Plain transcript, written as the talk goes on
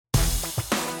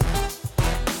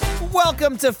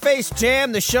Welcome to Face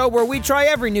Jam, the show where we try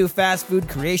every new fast food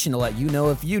creation to let you know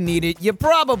if you need it. You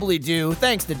probably do.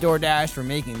 Thanks to DoorDash for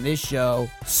making this show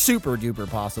super duper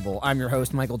possible. I'm your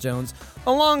host, Michael Jones,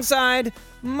 alongside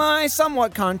my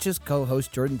somewhat conscious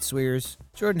co-host, Jordan Swears.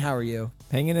 Jordan, how are you?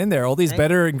 Hanging in there. All these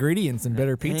better ingredients and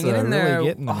better pizza are really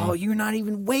getting to me. Oh, you're not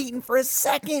even waiting for a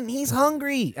second. He's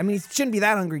hungry. I mean, he shouldn't be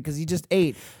that hungry because he just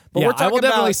ate. But yeah, I will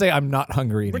definitely say I'm not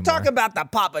hungry anymore. We're talking about the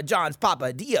Papa John's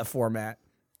Papadilla format.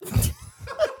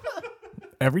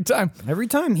 Every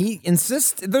time he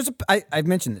insists. I've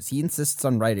mentioned this. He insists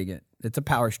on writing it. It's a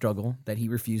power struggle that he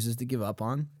refuses to give up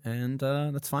on, and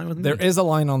that's fine with me. There is a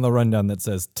line on the rundown that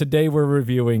says, "Today we're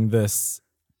reviewing this,"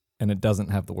 and it doesn't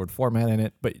have the word format in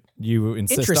it, but you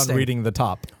insist on reading the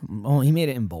top. Oh, he made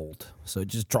it in bold, so it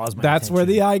just draws my attention. That's where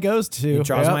the eye goes to. It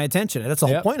draws my attention. That's the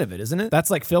whole point of it, isn't it? That's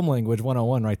like film language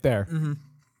 101 right there. Mm-hmm.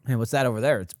 Hey, what's that over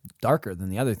there? It's darker than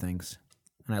the other things,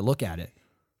 and I look at it.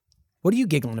 What are you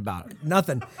giggling about?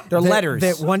 Nothing. They're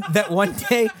letters.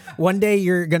 One day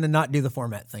you're gonna not do the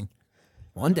format thing.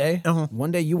 One day. Uh-huh.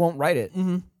 One day you won't write it.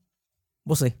 Mm-hmm.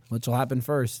 We'll see. Which will happen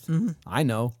first. Mm-hmm. I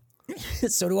know.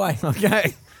 So do I.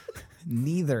 Okay.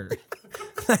 Neither.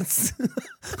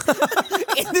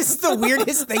 This is the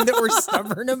weirdest thing that we're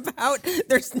stubborn about.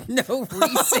 There's no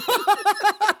reason.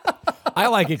 I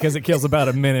like it because it kills about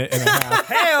a minute and a half.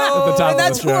 Hey-o! At the top And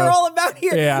that's of the what show. we're all about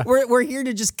here. Yeah. We're here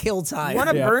to just kill time. Want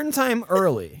to burn time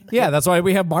early. Yeah, that's why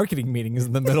we have marketing meetings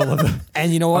in the middle of the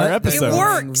And you know what? our episode. It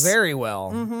works. Very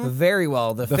well. Very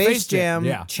well. The Face Jam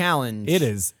challenge. It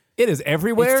is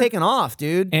everywhere. It's taken off,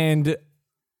 dude. And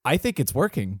I think it's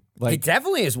working. Like, It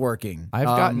definitely is working. I've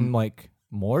gotten like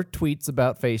more tweets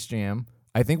about Face Jam.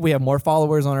 I think we have more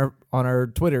followers on our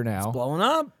Twitter now. Blowing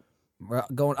up. We're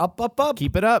going up, up, up.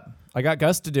 Keep it up. I got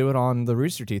Gus to do it on the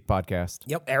Rooster Teeth podcast.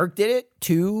 Yep. Eric did it.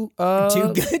 Two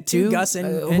Gus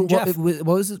and Jeff.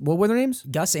 What were their names?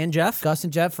 Gus and Jeff. Gus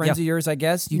and Jeff, friends of yours, I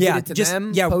guess. You Yeah, did it to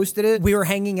them. yeah, Posted it. We were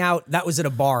hanging out. That was at a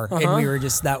bar, and we were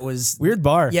just that was Weird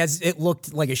bar. Yes, it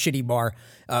looked like a shitty bar,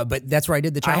 but that's where I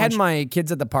did the I challenge. had my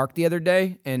kids at the park the other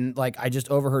day, and like I just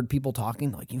overheard people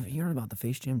talking, like, you heard about the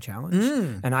Face Jam challenge?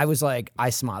 And I was like, I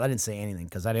smiled. I didn't say anything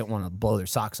because I didn't want to blow their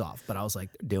socks off, but I was like,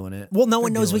 they're doing it. Well, no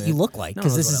one They're knows doing what you it. look like No one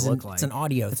because knows this what I is look like. it's an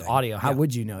audio thing. Audio. How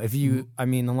would you know? If you, I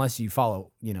mean, unless you follow,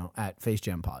 at Face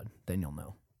Jam Pod, then you'll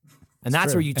know. And that's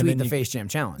true. where you And tweet then the you- Face Jam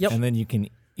challenge. And then you can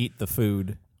eat the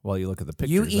food while you look at the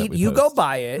pictures. You that eat, we you go post.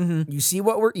 buy it, you see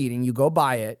what we're eating, you go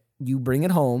buy it, you bring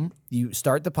it home, you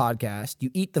start the podcast, you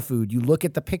eat the food, you look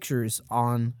at the pictures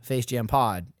on Face Jam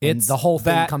Pod, and It's the whole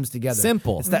thing that comes together.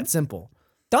 simple. It's that simple.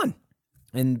 Done.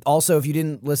 And also, if you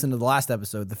didn't listen to the last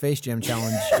episode, the Face Jam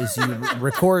challenge is you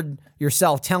record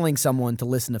yourself telling someone to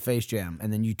listen to Face Jam,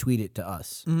 and then you tweet it to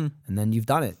us, and then you've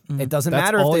done it. It doesn't That's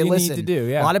matter if all they you need listen. to do,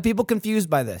 yeah. A lot of people confused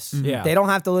by this. Yeah. They don't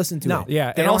have to listen to it.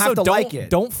 Yeah, they and don't also have to don't, like it.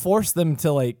 Don't force them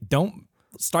to don't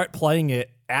start playing it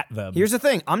at them. Here's the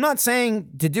thing: I'm not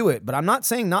saying to do it, but I'm not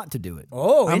saying not to do it.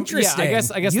 Oh, interesting. Yeah,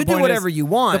 I guess You the do point whatever is, you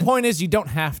want. The point is, you don't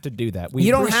have to do that. We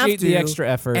You don't appreciate have to the extra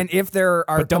effort, And if there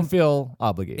are but don't feel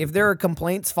obligated. if there are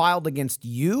complaints filed against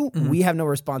you, we have no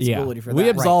responsibility for that. we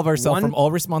absolve Right. ourselves One- from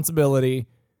all responsibility.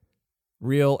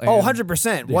 Real. And, 100%.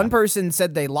 Yeah. One person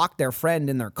said they locked their friend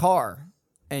in their car,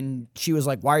 and she was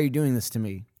like, "Why are you doing this to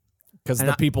me?" because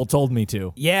the people told me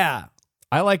to. Yeah.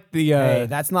 I like the. Hey,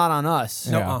 that's not on us.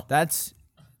 Yeah.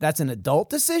 That's an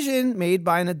adult decision made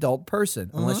by an adult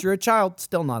person. Unless you're a child,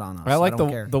 still not on us. I like don't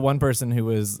care. the one person who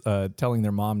was telling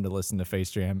their mom to listen to Face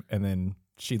Jam, and then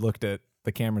she looked at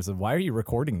the cameras and said, "Why are you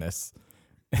recording this?"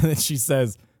 And then she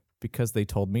says, "Because they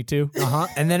told me to."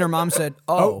 And then her mom said,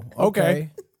 "Oh,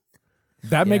 okay."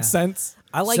 That makes sense.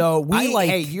 I like. So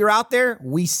hey, you're out there.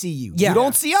 We see you. Yeah. You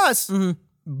don't see us,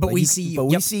 but we see you. But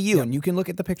we Yep. see you, and you can look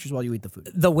at the pictures while you eat the food.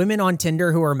 The women on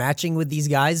Tinder who are matching with these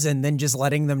guys and then just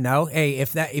letting them know, hey,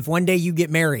 if one day you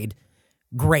get married,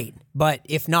 great. But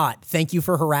if not, thank you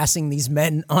for harassing these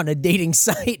men on a dating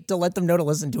site to let them know to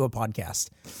listen to a podcast.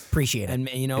 Appreciate it. And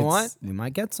you know what? We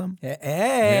might get some.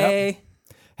 Hey.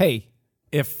 Hey,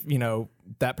 if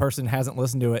that person hasn't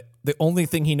listened to it, the only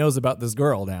thing he knows about this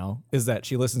girl now is that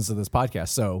she listens to this podcast.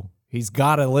 So he's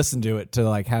got to listen to it to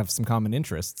have some common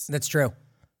interests. That's true.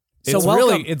 It's So welcome,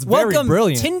 really, it's very welcome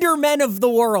brilliant. Tinder men of the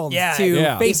world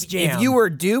to Face Jam. If you were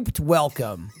duped,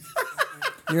 welcome.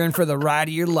 You're in for the ride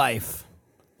of your life.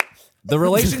 The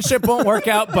relationship won't work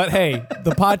out, but hey,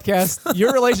 the podcast,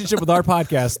 your relationship with our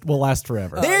podcast will last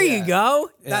forever. there you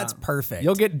go. That's perfect.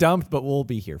 You'll get dumped, but we'll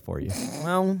be here for you.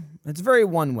 Well, it's very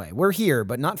one way. We're here,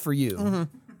 but not for you.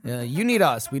 You need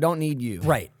us. We don't need you.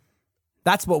 right.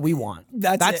 That's what we want.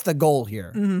 That's it. the goal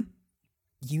here.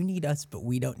 You need us, but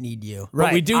we don't need you.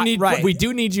 But we do need right. we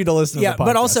do need you to listen to Yeah, the podcast.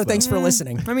 but also though. thanks for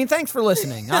listening. I mean, thanks for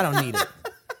listening. I don't need it.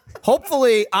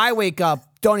 Hopefully, I wake up,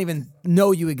 don't even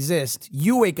know you exist.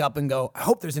 You wake up and go, I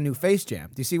hope there's a new Face Jam.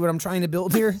 Do you see what I'm trying to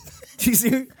build here? Do you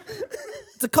see?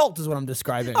 It's a cult is what I'm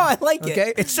describing. Oh, I like it.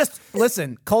 Okay? It's just,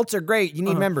 listen, cults are great. You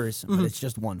need members, but it's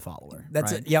just one follower.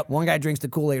 That's right? it. Yep. One guy drinks the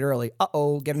Kool-Aid early.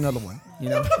 Uh-oh, get another one. You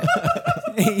know?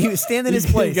 You stand in his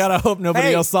place. You gotta hope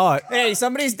nobody else saw it. Hey,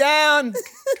 somebody's down.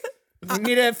 You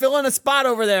need to fill in a spot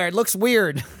over there. It looks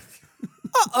weird.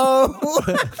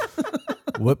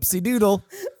 Whoopsie doodle.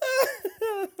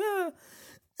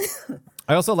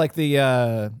 I also like the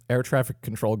air traffic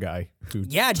control guy who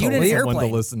Yeah, dude, told in an someone to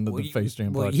airplane. listen to the Face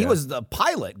Jam Well, podcast. he was the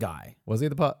pilot guy. Was he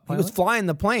the He was flying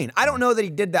the plane. I don't know that he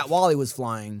did that while he was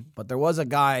flying, but there was a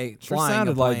guy flying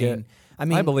sounded a like plane. it. I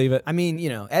mean, I believe it. I mean,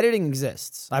 editing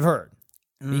exists. I've heard.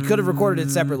 He could have recorded it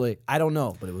separately. I don't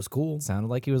know, but it was cool. Sounded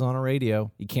like he was on a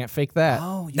radio. You can't fake that.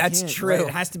 Oh, you That's can't, true. right? It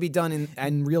has to be done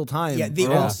in real time. Yeah, the,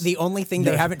 or else- the only thing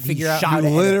they haven't figured out You how to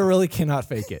edit. literally cannot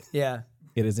fake it. yeah.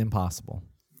 It is impossible.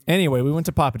 Anyway, we went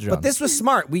to Papa John's. But this was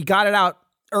smart. We got it out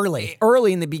early.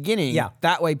 early in the beginning. Yeah.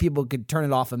 That way people could turn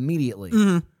it off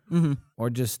immediately. Or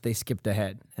just they skipped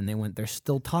ahead and they're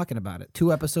still talking about it.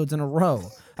 2 episodes in a row.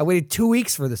 I waited 2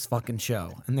 weeks for this fucking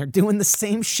show and they're doing the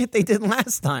same shit they did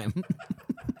last time.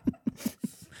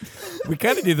 we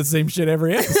kind of do the same shit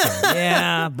every episode.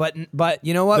 Yeah, but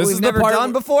you know what This we've is the never part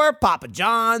done where- before? Papa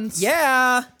John's.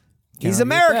 Yeah. He's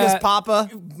Can't argue with America's that. Papa.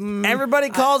 Everybody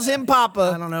calls him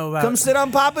Papa. I don't know about- Come sit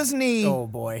on Papa's knee. Oh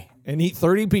boy. And eat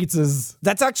 30 pizzas.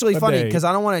 That's actually funny day. because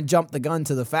I don't want to jump the gun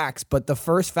to the facts, but the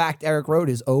first fact Eric wrote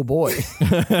is, oh boy.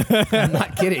 I'm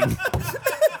not kidding.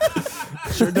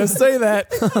 Sure does say that.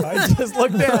 I just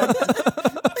looked down.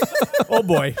 Oh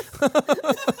boy.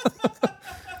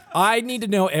 I need to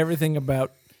know everything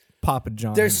about Papa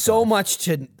John's. There's so much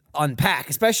to unpack,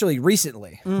 especially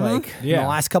recently. Like in Yeah. the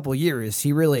last couple of years,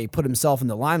 he really put himself in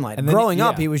the limelight. And then- Growing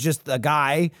up, yeah. he was just a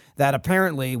guy that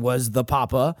apparently was the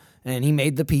Papa, and he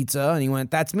made the pizza, and he went,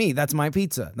 "That's me. That's my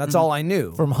pizza. That's all I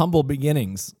knew." from humble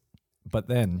beginnings. But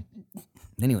then,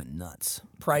 Then he went nuts.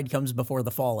 Pride comes before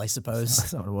the fall, I suppose.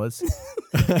 That's not what it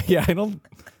was. yeah, I don't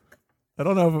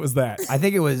know if it was that. I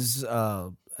think it was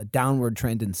a downward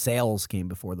trend in sales came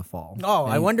before the fall. Oh,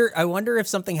 I wonder if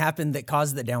something happened that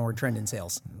caused the downward trend in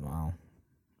sales. Wow.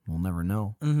 We'll never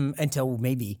know. Until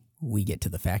maybe we get to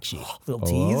the fact sheet. Little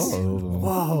tease. Oh.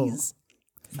 Whoa.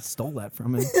 He stole that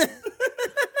from me.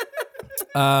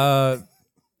 I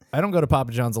don't go to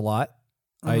Papa John's a lot.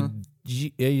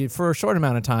 For a short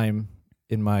amount of time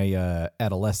in my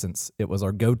adolescence, it was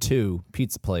our go-to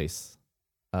pizza place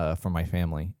for my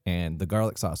family, and the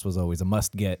garlic sauce was always a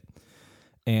must-get.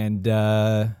 And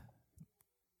then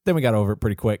we got over it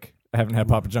pretty quick. I haven't had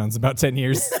Papa John's in about 10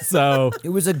 years, so It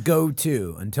was a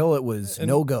go-to until it was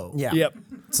no-go. Yeah. yep.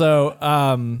 So,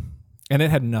 and it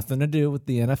had nothing to do with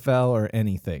the NFL or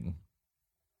anything.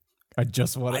 I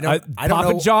just want I don't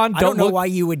Papa know. John. I don't know look- why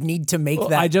you would need to make Well,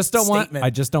 that. I just don't statement.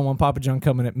 want Papa John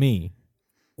coming at me.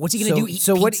 What's he gonna do? Eat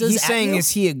So what pizzas he's at saying you? is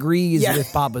he agrees Yeah.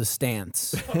 with Papa's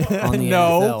stance on the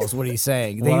No. NFL is what he's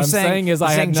saying. What I'm saying is I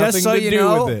he's had saying, nothing just so to you do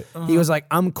know, with it. He was like,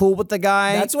 I'm cool with the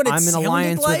guy. That's what it I'm in sounded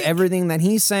alliance like. with everything that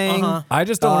he's saying. I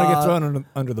just don't want to get thrown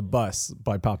under the bus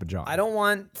by Papa John. I don't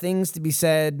want things to be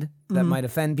said that might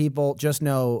offend people. Just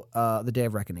know the day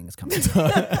of reckoning is coming.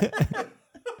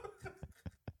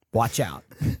 Watch out.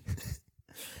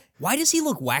 Why does he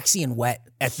look waxy and wet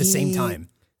at the same time?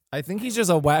 I think he's just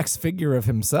a wax figure of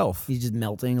himself. He's just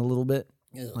melting a little bit,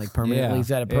 like permanently. Yeah, He's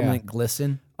got a permanent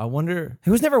glisten. I wonder. He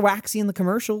was never waxy in the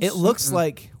commercials. It looks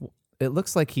like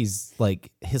he's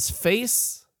like his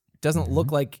face doesn't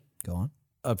look like Go on.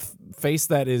 a face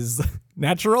that is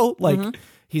natural. Like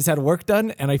he's had work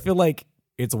done, and I feel like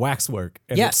it's wax work.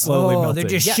 And Yes. it's slowly Oh, melting.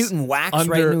 they're just shooting wax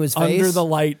under, right into his face. under the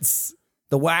lights.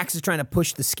 The wax is trying to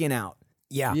push the skin out.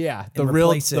 Yeah. Yeah, And the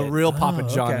replace it. real Papa Oh,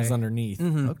 John okay. is underneath,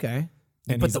 Okay.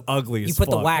 and put he's the- ugly You as put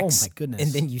the fuck. wax, Oh, my goodness.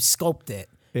 and then you sculpt it.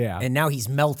 Yeah. And now he's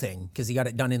melting because he got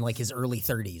it done in like his early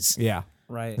 30s. Yeah.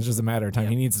 Right. It's just a matter of time.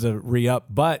 He needs to re-up,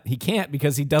 but he can't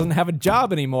because he doesn't have a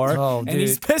job anymore. Oh, and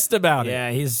he's dude. pissed about it.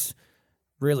 Yeah, he's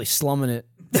really slumming it.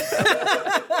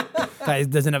 Guy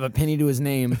doesn't have a penny to his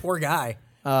name. Poor guy.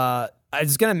 I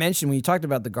was gonna mention when you talked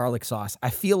about the garlic sauce, I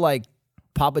feel like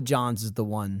Papa John's is the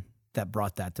one that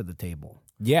brought that to the table.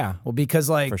 Yeah. Well, because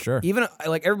like For sure. even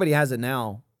like everybody has it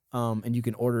now, and you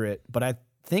can order it. But I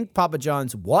think Papa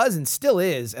John's was and still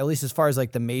is, at least as far as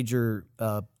like the major,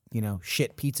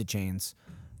 shit pizza chains,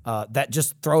 that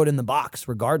just throw it in the box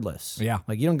regardless. Yeah.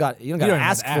 like you don't got to don't even have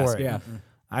ask to for ask, it. yeah.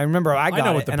 I remember I got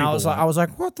know it, what the and people I was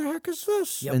like, what the heck is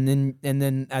this? And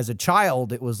then as a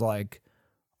child, it was like,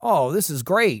 oh, this is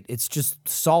great. It's just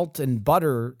salt and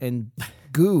butter and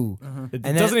goo. It And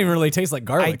doesn't then even really taste like I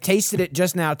garlic. tasted it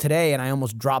just now today, and I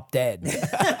almost dropped dead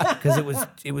because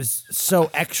it was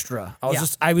so extra.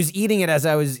 I was eating it as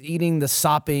I was eating the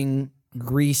sopping,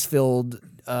 grease-filled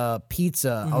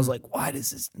pizza. I was like, why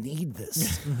does this need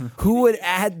this? Who would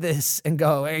add this and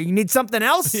go, hey, you need something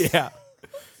else? Yeah.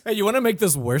 Hey, you want to make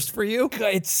this worse for you?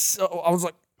 It's so, I was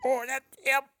like, oh,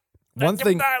 yep. One That's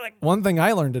thing. One thing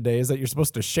I learned today is that you're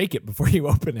supposed to shake it before you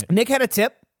open it. Nick had a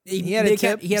tip. He had a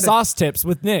tip. He had Sauce tips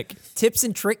with Nick. tips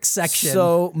and tricks section.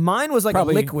 So mine was like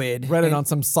Probably a liquid. Read it and on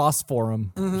some sauce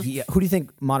forum. who do you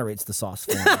think moderates the sauce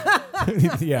for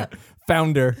him? Yeah.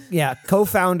 Founder. Yeah,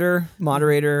 co-founder,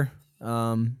 moderator.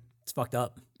 it's fucked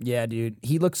up. Yeah, dude.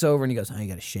 He looks over and he goes, "Oh, you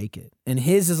got to shake it." And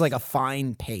his is like a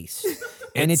fine paste,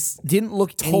 and it didn't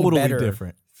look any Totally better.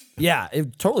 different. Yeah,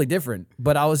 totally different.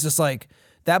 But I was just like,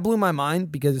 that blew my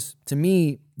mind because to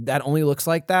me, that only looks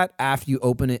like that after you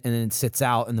open it and then it sits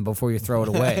out and then before you throw it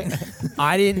away.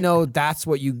 I didn't know that's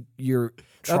what you're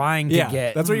trying to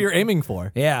get. That's what you're aiming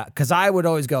for. Yeah, because I would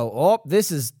always go, oh,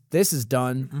 this is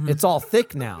done. It's all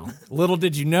thick now. Little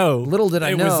did you know. Little did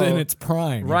I it was know. in its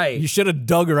prime. Right. You should have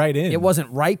dug right in. It wasn't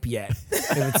ripe yet.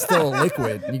 If it's still a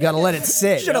liquid, you got to let it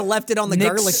sit. Should have left it on the Nick's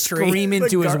garlic tree. screaming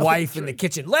to his wife in the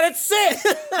kitchen, "Let it sit!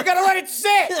 You gotta let it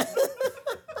sit!"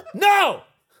 No!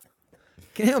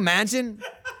 Can you imagine?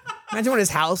 Imagine what his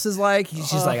house is like.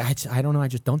 She's like, I don't know. I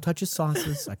just don't touch his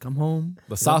sauces. I come home.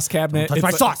 The sauce cabinet. Don't touch my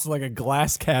it's sauce. It's like a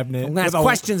glass cabinet. I'm gonna ask with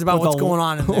questions about with what's going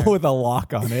on in there. With a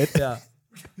lock on it. Yeah.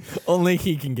 Only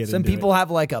he can get Some into people it.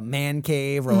 have like a man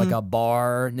cave or like a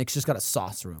bar. Nick's just got a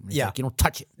sauce room. He's Yeah. like, you don't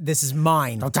touch it. This is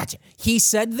mine. Don't touch it. He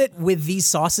said that with these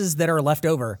sauces that are left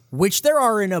over, which there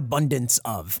are an abundance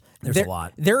of, There's a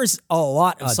lot. There's a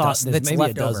lot of sauce There's that's maybe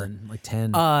left a over. dozen, like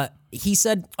 10. He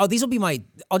said, "Oh, these will be my.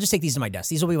 I'll just take these to my desk.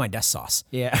 These will be my desk sauce.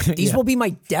 Yeah. these Yeah. will be my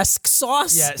desk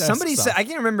sauce. Yeah, somebody said, I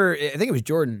can't remember, I think it was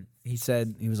Jordan. He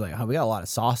said, he was like, oh, we got a lot of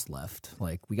sauce left.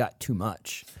 Like, we got too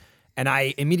much. And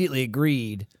I immediately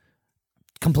agreed,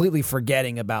 completely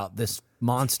forgetting about this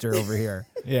monster over here.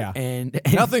 Yeah. And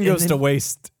Nothing goes then, to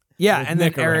waste. Yeah, with and then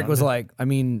Nick Eric around. was like, I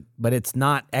mean, but it's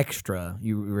not extra.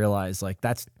 You realize, like,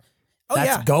 that's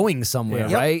yeah. going somewhere,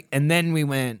 Yeah. right? And then we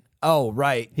went, oh,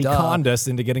 right, He duh. conned us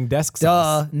into getting desk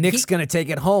sauce. Nick's gonna take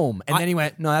it home. And then he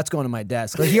went, no, that's going to my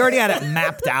desk. Like, he already had it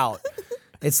mapped out.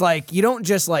 It's like, you don't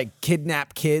just like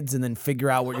kidnap kids and then figure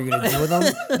out what you're gonna do with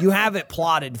them. You have it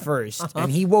plotted first.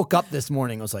 And he woke up this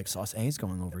morning, was like, sauce A is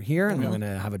going over here, and I'm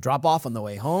gonna have a drop off on the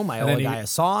way home. I owe then a he- guy a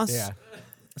sauce. Yeah.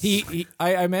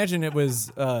 I imagine it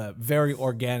was very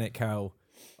organic how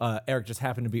Eric just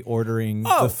happened to be ordering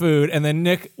the food, and then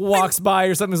Nick walks by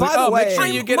or something. He's like, by the "Oh, make way, sure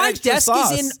you get my extra desk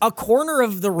sauce." is in a corner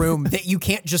of the room that you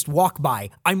can't just walk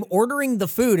by. I'm ordering the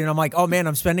food and I'm like, oh man,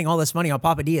 I'm spending all this money on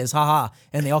papadillas, haha,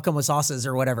 and they all come with sauces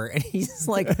or whatever. And he's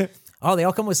like, oh, they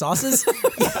all come with sauces?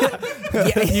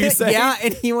 Yeah, You say? yeah,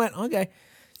 and he went, okay,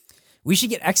 we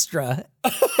should get extra.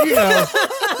 you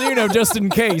know, just in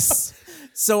case.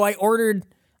 So I ordered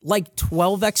like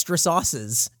 12 extra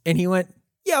sauces, and he went,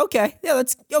 yeah, okay, yeah,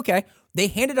 that's okay. They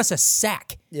handed us a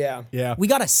sack. Yeah. Yeah. We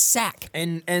got a sack.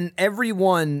 And every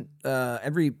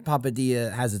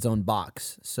papadilla has its own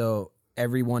box. So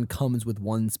everyone comes with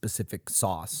one specific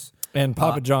sauce. And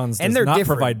Papa John's and does they're not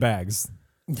different. provide bags.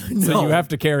 So you have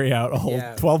to carry out a whole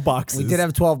Yeah. 12 boxes. We did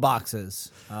have 12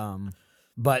 boxes.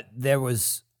 But there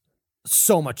was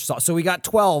so much sauce. So we got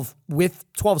 12 with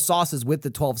 12 sauces with the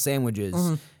 12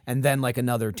 sandwiches and then like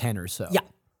another 10 or so. Yeah.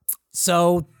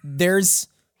 So there's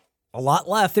a lot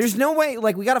left. There's no way,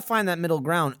 like, we got to find that middle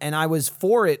ground. And I was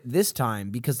for it this time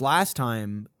because last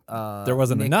time There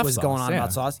wasn't Nick enough was sauce, going on yeah.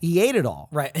 about sauce. He ate it all.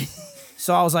 right.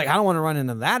 So I was like, I don't want to run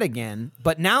into that again.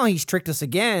 But now he's tricked us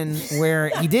again where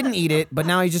he didn't eat it, but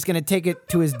now he's just going to take it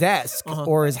to his desk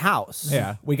or his house.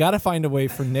 Yeah. We got to find a way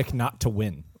for Nick not to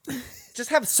win. Just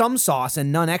have some sauce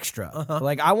and none extra.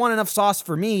 Like, I want enough sauce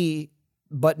for me,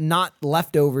 but not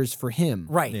leftovers for him.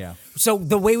 Right. Yeah. So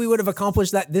the way we would have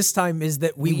accomplished that this time is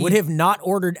that we would have not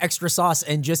ordered extra sauce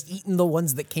and just eaten the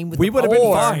ones that came with We the would have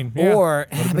been fine. Yeah. Or,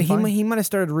 but fine. he might have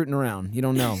started rooting around. You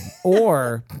don't know.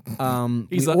 Or,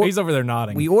 He's we over there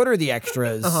nodding. we order the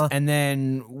extras and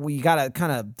then we got to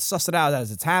kind of suss it out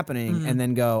as it's happening and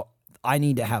then go, I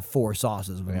need to have 4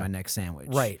 sauces with my next sandwich.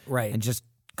 Right. And just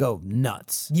go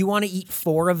nuts. You want to eat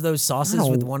 4 of those sauces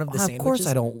with one of the sandwiches? Of course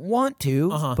I don't want to,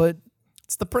 but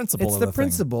it's the principle it's of the thing.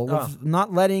 principle of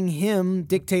not letting him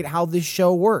dictate how this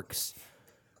show works.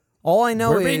 All I know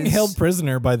We're is being held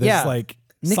prisoner by this, Yeah. like,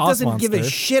 Nick sauce doesn't give a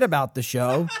monster. shit about the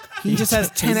show. He just has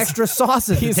 10 extra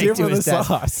sauces to he's take here to for his the desk.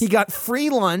 sauce. He got free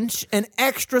lunch and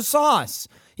extra sauce.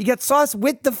 He got sauce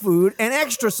with the food and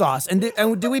extra sauce. And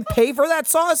do we pay for that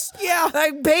sauce? Yeah.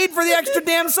 I paid for the extra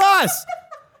damn sauce.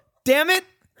 Damn it.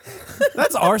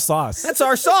 That's our sauce. That's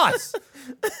our sauce.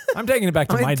 I'm taking it back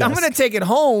to my desk. I'm going to take it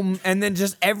home, and then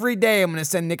just every day I'm going to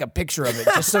send Nick a picture of it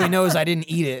just so he knows I didn't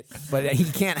eat it, but he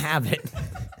can't have it.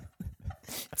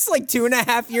 It's like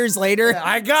 2.5 years later.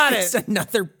 I got It's it.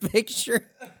 another picture.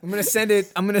 I'm going to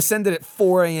send it at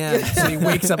 4 a.m. so he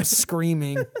wakes up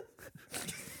screaming.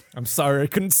 I'm sorry I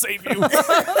couldn't save you.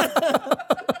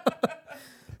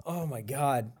 Oh my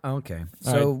God. Okay.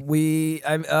 So we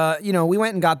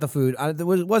went and got the food. There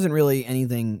wasn't really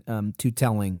anything too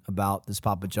telling about this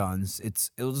Papa John's. It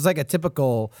was like a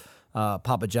typical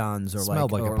Papa John's or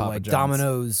Smelled like a Papa John's.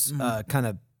 Domino's kind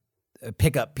of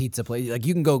pickup pizza place. Like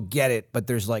you can go get it, but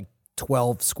there's like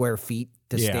 12 square feet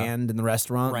to Yeah. stand in the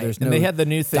restaurant. Right. There's And no they had the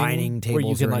new thing dining tables where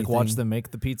you can or like watch anything. them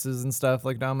make the pizzas and stuff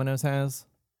like Domino's has.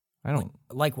 I don't.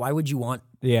 Like, why would you want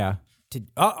Yeah. to?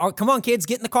 Come on, kids,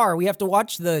 get in the car. We have to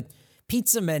watch the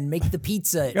pizza men make the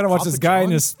pizza. You gotta watch Papa this guy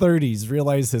in John's? his 30s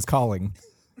realize his calling.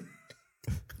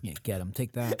 Yeah, get him.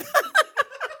 Take that.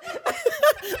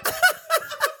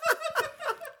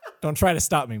 Don't try to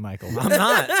stop me, Michael. I'm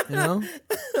not. You know.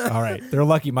 All right. They're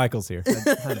lucky Michael's here.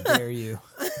 How dare you?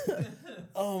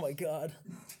 Oh my God.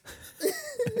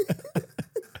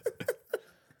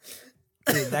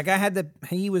 Dude, that guy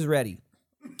he was ready.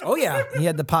 Oh yeah. He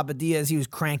had the papadillas. He was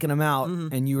cranking them out,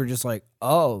 and you were just like,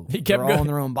 "Oh, He kept they're all in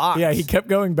their own box." Yeah, he kept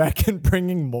going back and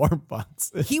bringing more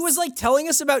boxes. He was like telling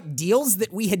us about deals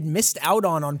that we had missed out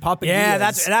on Papa Yeah,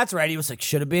 Diaz. that's right. He was like,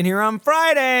 "Should have been here on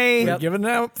Friday." We're giving it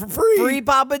out for free. Free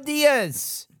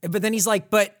papadillas. But then he's like,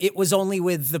 but it was only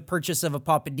with the purchase of a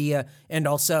papadilla, and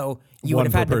also you One would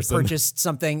have per had to person. purchase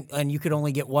something, and you could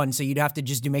only get one, so you'd have to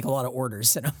just make a lot of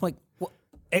orders. And I'm like, well,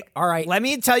 all right. Let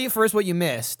me tell you first what you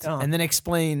missed, and then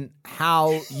explain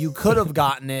how you could have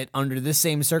gotten it under this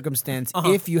same circumstance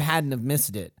if you hadn't have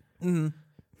missed it.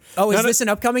 Oh, is this an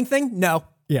upcoming thing? No,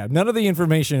 Yeah, none of the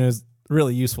information is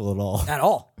really useful at all. at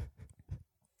all.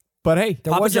 But hey,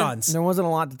 Papa John's. There wasn't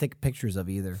a lot to take pictures of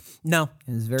either. No,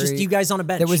 It was very just you guys on a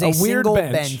bench. There was a weird single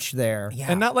bench. bench there. Yeah.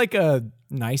 and not like a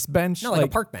nice bench. Not like a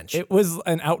park bench. It was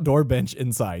an outdoor bench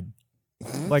inside.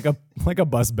 like a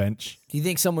bus bench. Do you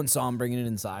think someone saw him bringing it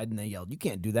inside and they yelled, "You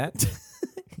can't do that"?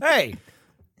 hey,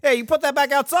 you put that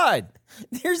back outside.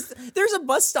 There's a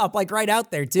bus stop like right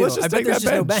out there too. Let's just I bet take there's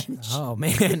that just bench. no bench. Oh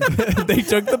man, They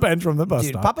took the bench from the bus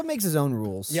dude, stop. Papa makes his own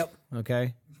rules. Yep.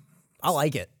 Okay. I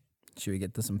like it. Should we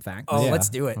get to some facts? Oh, Yeah. let's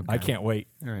do it. I can't wait.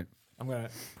 all right.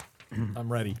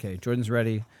 I'm ready. Okay, Jordan's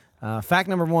ready. Fact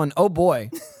number 1. Oh boy.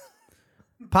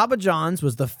 Papa John's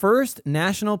was the first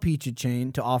national pizza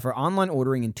chain to offer online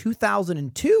ordering in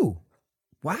 2002.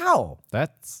 Wow.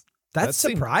 That's That's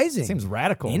surprising. Seems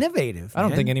radical. Innovative. I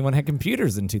don't man. think anyone had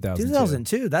computers in 2002.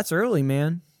 2002. That's early,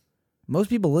 man. Most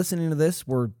people listening to this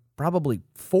were probably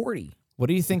 40. What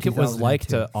do you think it was like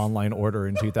to online order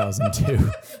in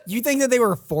 2002? You think that they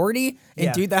were 40 in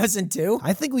Yeah. 2002?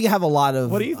 I think we have a lot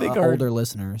of What do you think are- older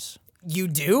listeners. You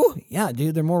do? Yeah,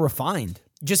 dude, they're more refined.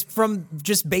 Just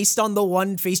based on the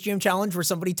one Face Jam challenge where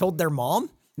somebody told their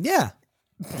mom? Yeah.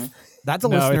 That's a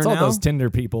No, listener it's all now. those Tinder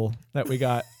people that we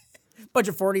got. Bunch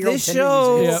of 40-year-old This Tinder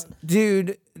shows, users.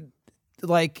 dude,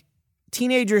 like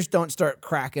teenagers don't start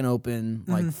cracking open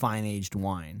like fine-aged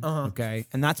wine, okay?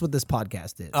 And that's what this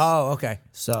podcast is. Oh, okay.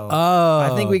 So Oh,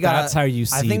 I think we got that's how you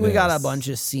I see think we got a this. bunch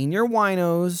of senior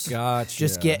winos Gotcha.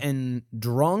 just getting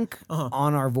drunk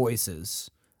on our voices.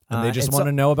 And they just it's want to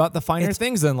a- know about the finer it's-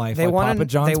 things in life, they like wanna- Papa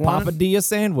John's they wanna- Papadilla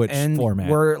sandwich and format.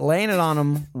 we're laying it on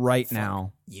them right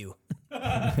now. You.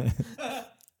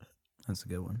 That's a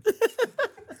good one.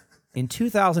 In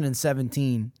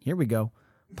 2017, here we go.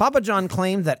 Papa John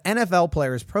claimed that NFL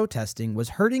players protesting was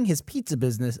hurting his pizza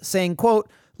business, saying, quote,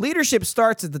 "Leadership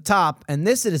starts at the top, and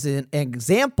this is an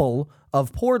example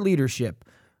of poor leadership,"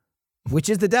 which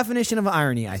is the definition of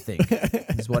irony, I think,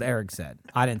 is what Eric said.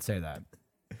 I didn't say that.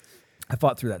 I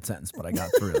fought through that sentence, but I got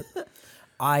through it.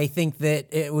 I think that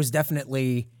it was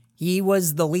definitely, he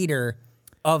was the leader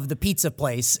of the pizza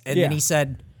place. And then Yeah. he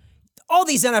said, all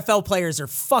these NFL players are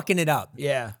fucking it up.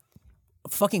 Yeah.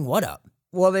 Fucking what up?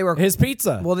 Well, they were His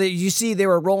pizza. Well, you see, they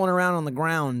were rolling around on the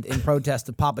ground in protest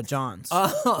of Papa John's.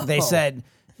 They said,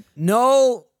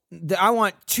 "No, I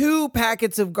want 2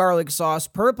 packets of garlic sauce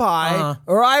per pie,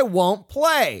 or I won't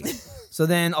play." So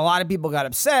then a lot of people got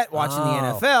upset watching the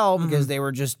NFL because they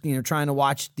were just trying to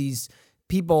watch these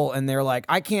people and they're like,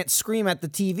 I can't scream at the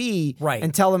TV Right.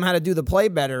 and tell them how to do the play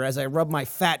better as I rub my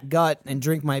fat gut and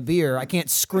drink my beer. I can't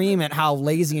scream at how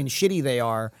lazy and shitty they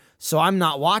are. So I'm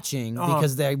not watching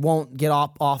because they won't get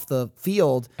off the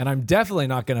field. And I'm definitely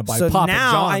not going to buy So Papa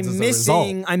now John's as a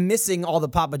result. I'm missing all the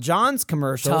Papa John's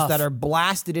commercials Tough. that are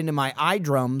blasted into my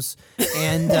eardrums.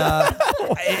 And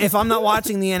if I'm not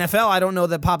watching the NFL, I don't know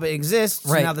that Papa exists.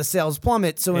 So Right. now the sales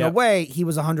plummet. So in Yeah. a way, he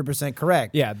was 100%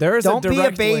 correct. Yeah, there is a Don't be a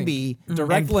direct baby link.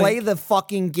 Direct and play link. the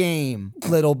fucking game,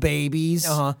 little babies.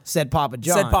 Said Papa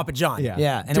John. Said Papa John. Yeah.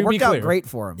 Yeah, and To it be worked out clear. great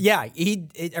for him. Yeah,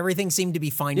 everything seemed to be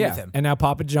fine with him. And now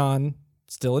Papa John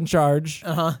still in charge.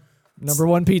 Number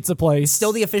one pizza place.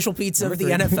 Still the official pizza of the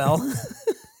NFL.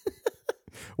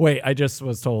 Wait, I just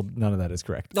was told none of that is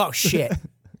correct. Oh, shit.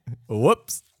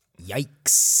 Whoops.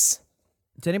 Yikes.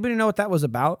 Does anybody know what that was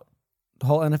about? The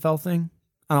whole NFL thing?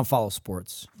 I don't follow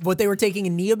sports. What they were taking a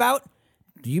knee about?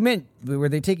 You meant were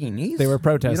they taking knees? They were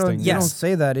protesting. You don't Yes.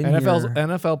 say that in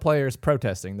NFL players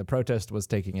protesting. The protest was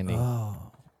taking a knee.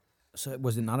 So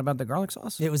was it not about the garlic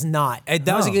sauce? It was not. That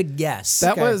was a good guess.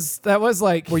 that was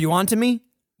like Were you on to me?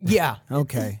 yeah.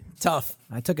 Okay. Tough.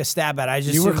 I took a stab at it. I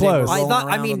just You were assumed they close. I rolling thought-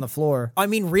 I around mean- on the floor. I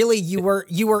mean, really, you were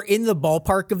in the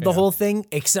ballpark of the whole thing,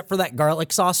 except for that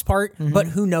garlic sauce part. But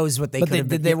who knows what they But could have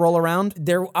did been. they roll around?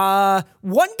 There,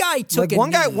 one guy took Like one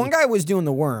knee. guy was doing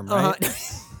the worm, right?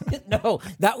 No,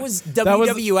 that was was-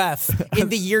 WWF in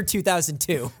the year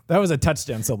 2002. that was a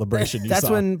touchdown celebration. You That's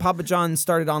saw. when Papa John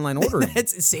started online ordering.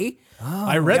 See,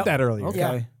 I read that earlier.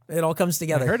 Okay. it all comes I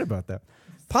together. heard about that.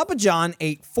 Papa John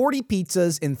ate 40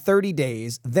 pizzas in 30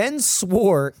 days, then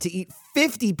swore to eat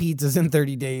 50 pizzas in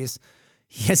 30 days.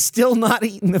 He has still not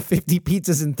eaten the 50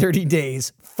 pizzas in 30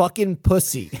 days. Fucking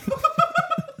pussy.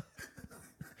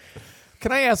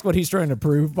 Can I ask what he's trying to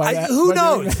prove by that? Who by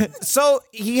doing knows? that? So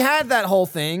he had that whole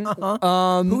thing.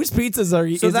 Whose pizzas are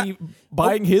he? So Is that- he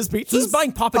buying his pizzas? He's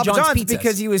buying Papa Papa John's John's pizzas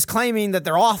because he was claiming that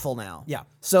they're awful now. Yeah.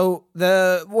 So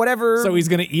the whatever. So he's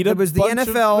going to eat a There was the bunch of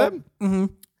NFL. them?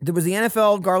 There was the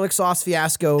NFL garlic sauce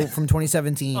fiasco from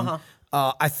 2017.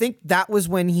 I think that was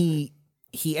when he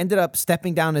ended up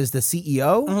stepping down as the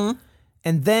CEO,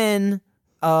 and then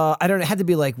I don't know. It had to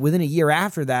be like within a year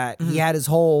after that. He had his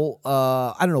whole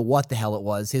I don't know what the hell it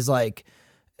was. His like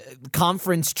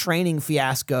conference training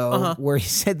fiasco where he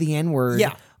said the N-word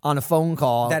Yeah. on a phone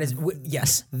call. That is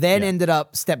yes. Then ended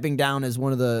up stepping down as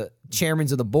one of the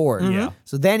chairmans of the board. Yeah.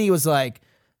 So then he was like,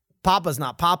 Papa's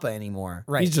not Papa anymore.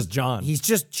 Right. He's just John. He's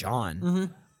just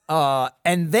John.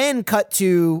 And then cut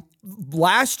to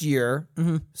last year,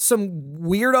 some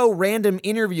weirdo random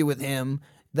interview with him.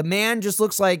 The man just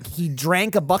looks like he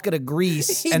drank a bucket of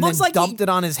grease He and then looks like dumped it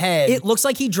on his head. It looks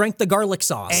like he drank the garlic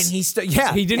sauce. and he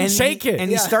He didn't and shake it. And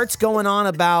Yeah. he starts going on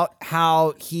about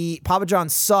how Papa John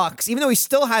sucks, even though he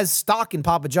still has stock in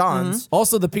Papa John's.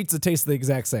 Also, the pizza tastes the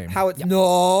exact same. How it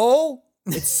no,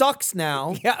 it sucks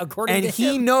now. Yeah, according and to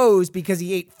he him. knows because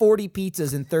he ate 40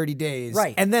 pizzas in 30 days.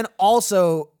 Right. And then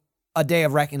also a day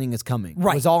of reckoning is coming.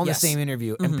 Right, It was all in yes. the same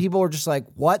interview. And people were just like,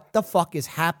 what the fuck is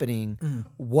happening?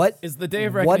 What Is the day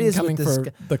of what reckoning is coming with this for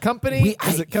guy? the company?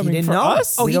 Is it he coming didn't for know.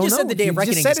 us? Oh, We he don't just said know. the day of He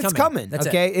reckoning just said is it's coming. coming. That's it.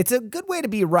 Okay, it's a good way to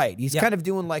be right. He's kind of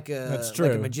doing like a That's like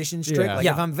true. a magician's trick. Yeah. Like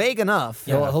Yeah. if I'm vague enough,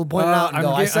 he'll point it out and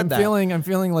go, I said that. I'm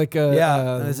feeling like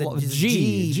a Is it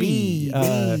G. B,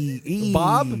 B, E.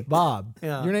 Bob.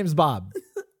 Yeah. Your name's Bob.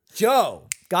 Joe.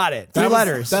 Got it. Three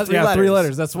letters. That's, yeah, 3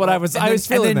 letters. That's what I was. I was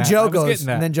feeling and then that. Joe I was goes, getting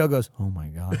that. and then Joe goes, oh my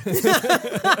God.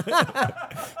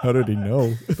 How did he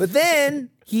know? But then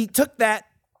he took that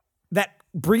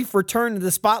brief return to the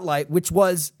spotlight, which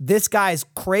was this guy's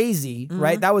crazy,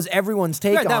 right? That was everyone's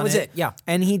take Right, on that was it, yeah.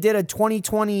 And he did a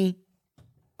 2020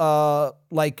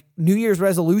 like New Year's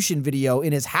resolution video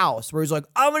in his house where he's like,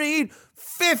 I'm gonna eat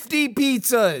 50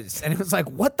 pizzas. And it was like,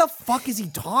 what the fuck is he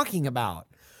talking about?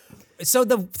 So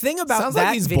the thing about Sounds like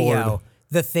that he's video, bored.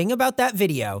 the thing about that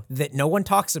video that no one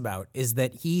talks about is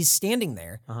that he's standing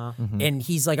there and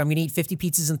he's like, I'm going to eat 50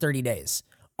 pizzas in 30 days.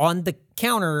 On the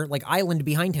counter, like island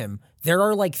behind him, there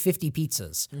are like 50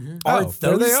 pizzas. Are Oh,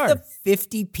 there those they are. the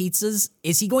 50 pizzas?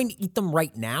 Is he going to eat them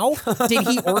right now? Did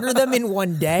he order them in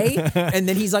one day? And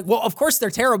then he's like, well, of course they're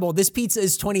terrible. This pizza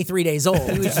is 23 days old.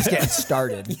 He was just getting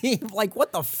started. Like,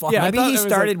 what the fuck? Yeah, I Maybe thought he it was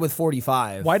started like- with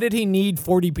 45. Why did he need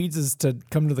 40 pizzas to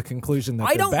come to the conclusion that I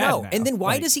they're don't bad know. now? And then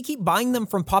why Like, does he keep buying them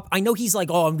from Papa? I know he's like,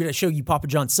 oh, I'm going to show you Papa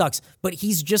John sucks. But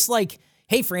he's just like,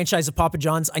 hey, franchise of Papa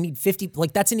John's, I need 50.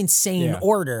 Like, that's an insane Yeah.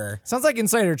 order. Sounds like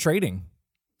insider trading.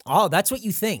 Oh, that's what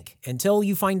you think until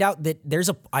you find out that there's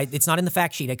it's not in the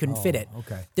fact sheet. I couldn't fit it.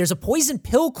 okay. There's a poison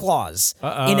pill clause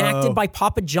enacted by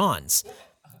Papa John's.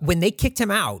 when they kicked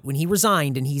him out, when he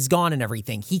resigned and he's gone and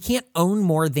everything, he can't own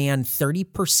more than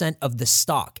 30% of the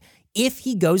stock. If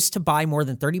he goes to buy more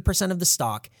than 30% of the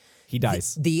stock, He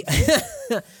dies. the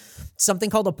something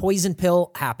called a poison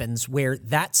pill happens where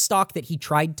that stock that he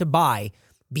tried to buy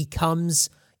becomes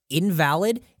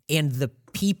invalid, and the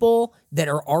people that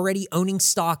are already owning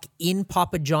stock in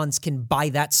Papa John's can buy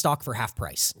that stock for half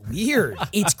price. Weird.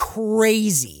 It's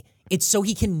crazy. It's so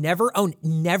he can never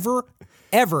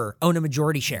ever own a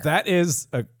majority share. That is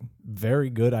a very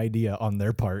good idea on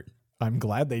their part. I'm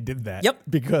glad they did that. Yep.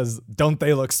 Because don't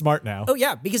they look smart now? Oh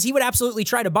yeah, because he would absolutely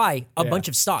try to buy a bunch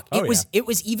of stock. Oh, It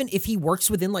was even if he works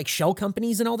within like shell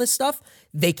companies and all this stuff,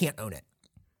 they can't own it.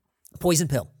 Poison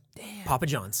pill. Damn. Papa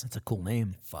John's. That's a cool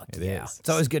name. Fuck It yeah. is. It's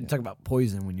always good to talk about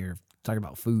poison when you're talking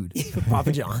about food.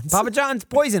 Papa John's. Papa John's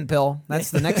poison pill.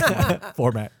 That's the next one.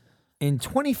 Format. In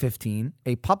 2015,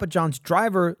 a Papa John's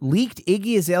driver leaked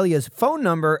Iggy Azalea's phone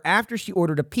number after she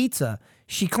ordered a pizza.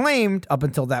 She claimed, up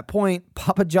until that point,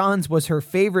 Papa John's was her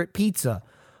favorite pizza.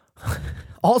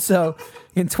 Also,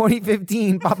 in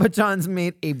 2015, Papa John's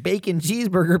made a bacon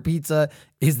cheeseburger pizza.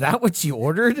 Is that what she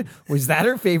ordered? Was that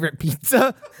her favorite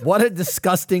pizza? What a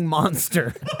disgusting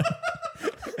monster.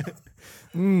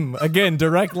 Again,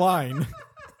 direct line.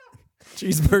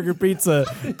 Cheeseburger pizza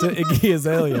to Iggy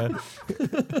Azalea.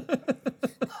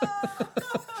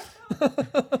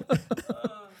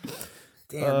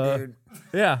 Damn, dude.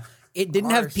 Yeah. It didn't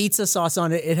have pizza sauce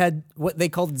on it. It had what they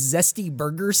called zesty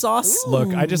burger sauce. Look,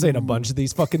 I just ate a bunch of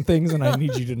these fucking things, and I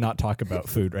need you to not talk about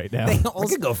food right now. I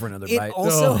could go for another It bite.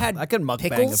 also had I could mukbang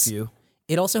pickles. a few.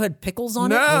 It also had pickles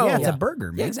on it. No. Oh, Yeah, it's a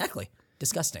burger, man. Yeah, exactly.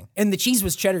 Disgusting. And the cheese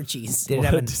was cheddar cheese. Did it What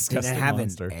have, a did it disgusting have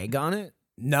monster. an egg on it?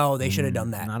 No, they should have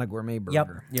done that. Not a gourmet burger. Yep,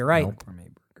 you're right. No gourmet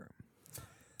burger.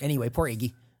 Anyway, poor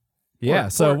Iggy. Yeah.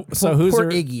 So who's Poor her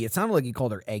Iggy. It sounded like you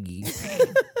called her Eggy.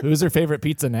 who's her favorite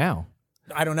pizza now?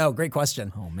 I don't know. Great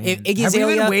question. Oh Man. Iggy Have we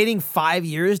Azalea. been waiting 5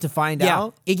 years to find Yeah,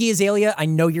 out? Iggy Azalea. I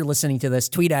know you're listening to this.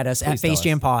 Tweet at us at Please tell us.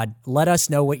 FaceJamPod. Let us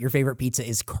know what your favorite pizza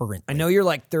is currently. I know you're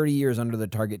like 30 years under the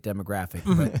target demographic,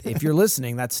 but if you're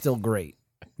listening, that's still great.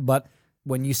 But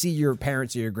when you see your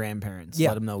parents or your grandparents, Yeah.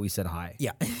 let them know we said hi.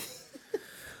 Yeah.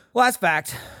 Last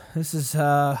fact. This is,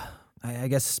 I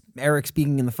guess, Eric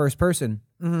speaking in the first person.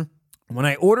 Mm-hmm. When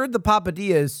I ordered the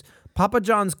papadillas, Papa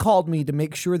John's called me to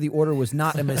make sure the order was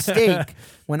not a mistake.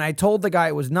 When I told the guy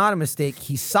it was not a mistake,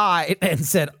 he sighed and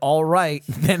said, "All right,"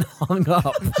 then hung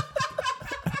up.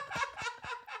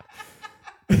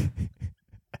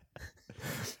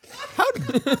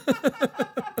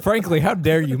 Frankly, how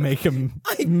dare you make him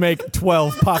make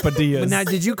 12 papadillas? Now,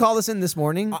 did you call this in this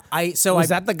morning? Was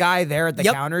that the guy there at the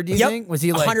Yep. counter, do you Yep. think? Was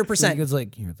he like 100%. He was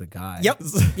like, "You're the guy." Yep.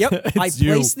 Yep. I It's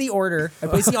you. placed the order. I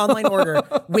placed the online order.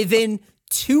 Within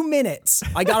 2 minutes,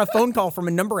 I got a phone call from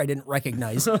a number I didn't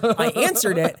recognize. I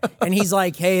answered it, and he's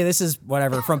like, "Hey, this is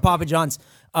whatever from Papa John's.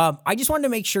 I just wanted to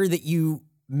make sure that you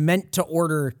meant to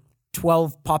order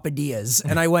 12 papadillas."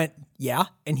 And I went, "Yeah."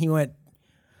 And he went,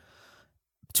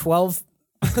 12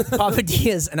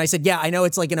 papadillas. And I said, "Yeah, I know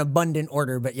it's like an abundant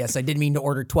order, but yes, I did mean to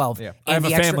order 12. Yeah. And I have the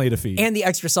a extra- family to feed." And the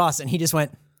extra sauce." And he just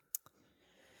went,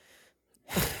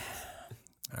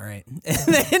 "All right."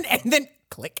 And then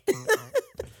click.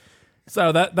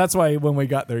 So that's why when we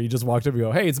got there, you just walked up and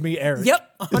go, "Hey, it's me, Eric." Yep,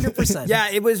 100%. Yeah,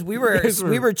 it was. We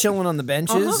were chilling on the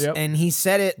benches, Yep. and he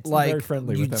said it very like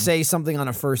friendly with you'd him. say something on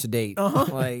a first date.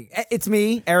 Like, "It's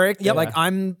me, Eric." Yep. Like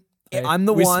I'm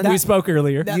the we, one. We spoke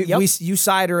earlier. That- you, Yep. you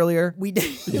sighed earlier. We did.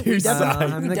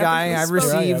 I'm the guy. I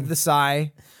received the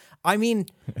sigh. I mean,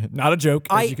 Not a joke.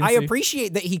 As you can I see.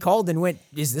 appreciate that he called and went,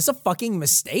 "Is this a fucking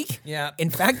mistake?" Yeah. In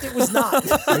fact, it was not.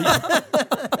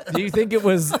 Do you think it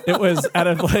was out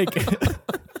of like?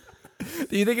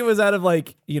 Do you think it was out of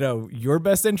like, your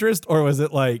best interest, or was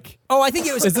it like, Oh, I think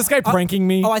it was. is this guy pranking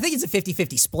me? Oh, I think it's a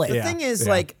 50-50 split. The Yeah. thing is, yeah.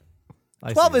 like, I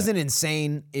see 12 that. isn't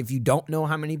insane if you don't know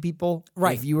how many people.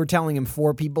 Right. If you were telling him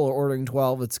 4 people are ordering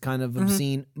 12, it's kind of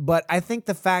obscene. But I think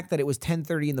the fact that it was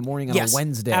 10:30 in the morning on Yes, a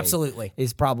Wednesday absolutely.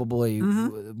 is probably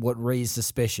what raised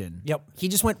suspicion. Yep. He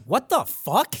just went, "What the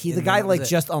fuck?" The guy like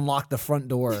just unlocked the front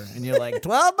door, and you're like,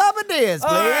 12 papadillas, please.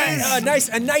 All right,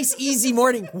 a nice easy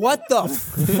morning. What the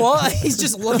fuck? He's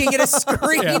just looking at a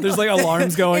screen. Yeah, there's like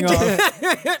alarms going off.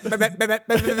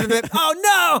 Oh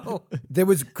no! There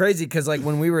was crazy because like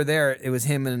when we were there, it was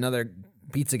him and another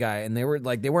pizza guy, and they weren't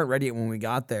ready when we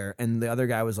got there, and the other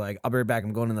guy was like, "I'll be right back.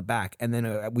 I'm going in the back," and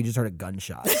then we just heard a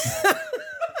gunshot.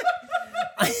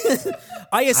 I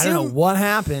I don't know assume. what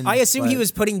happened. I assume he but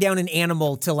was putting down an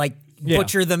animal to like Yeah.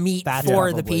 butcher the meat That's for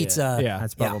the probably it. pizza. Yeah.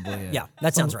 That's probably it. Yeah,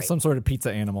 that sounds right. Some sort of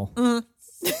pizza animal.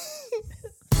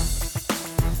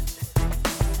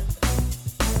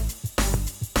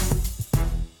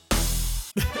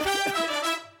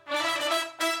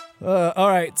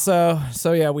 right,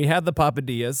 so yeah, we had the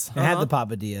papadillas. I had the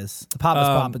papadillas. The Papa's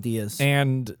papadillas.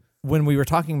 And when we were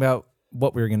talking about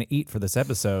what we were going to eat for this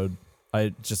episode,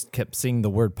 I just kept seeing the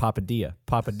word papadilla.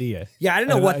 Yeah, I didn't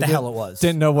know And what I the hell it was.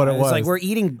 Didn't know what it was. It's like we're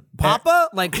eating Papa.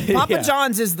 Like Papa Yeah.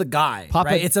 John's is the guy. Papa-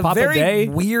 right? It's a Papa very Day?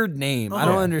 weird name. I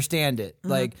don't understand it.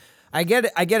 Like I get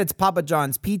it. I get it's Papa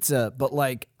John's pizza, but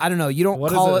like I don't know. You don't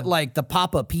What is call it? it like the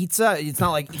Papa pizza. It's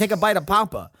not like you take a bite of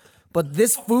Papa. But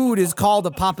this food is called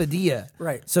a papadilla.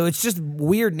 Right. So it's just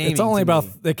weird naming. it's only to about,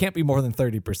 me. it can't be more than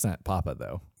 30% papa,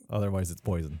 though. Otherwise, it's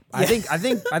poison. I think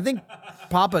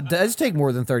Papa does take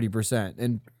more than 30%,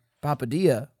 and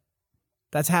papadilla,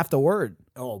 that's half the word.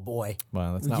 Oh boy.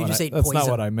 Well, that's Did not, you what, just I, say that's not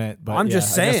poison? what I meant. But I'm yeah,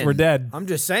 just I guess saying. we're dead. I'm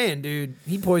just saying, dude.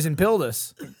 He poison pilled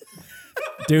us.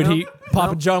 Dude,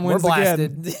 Papa John We're wins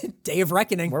again. blasted. Day of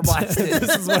reckoning. We're blasted.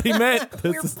 This is what he meant.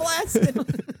 This We're is, blasted.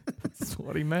 this is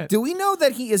what he meant. Do we know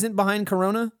that he isn't behind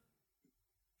Corona?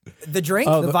 The drink?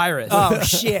 Oh, The virus. Oh,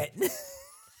 shit.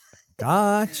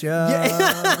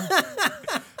 Gotcha.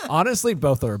 Honestly,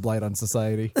 both are a blight on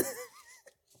society.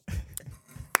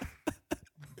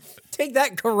 Take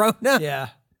that, Corona. Yeah.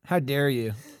 How dare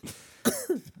you?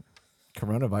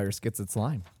 Coronavirus gets its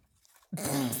lime.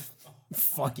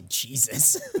 Fucking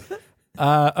Jesus.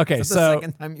 Okay, The so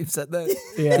second time you've said that.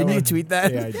 Yeah, Didn't you well, tweet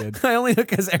that? yeah, I did. I only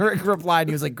because Eric replied. And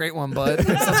he was like, "Great one, bud." Or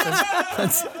something.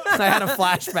 I had a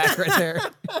flashback right there.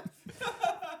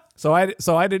 so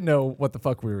I didn't know what the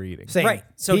fuck we were eating. Same. Right.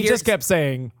 So he here's- just kept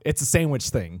saying it's a sandwich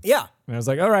thing. Yeah. And I was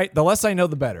like, all right, the less I know,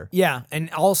 the better. Yeah, and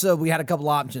also we had a couple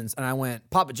options, and I went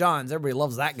Papa John's. Everybody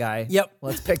loves that guy. Yep.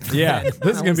 Let's pick. That. Yeah,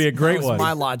 this is gonna be a great That was one.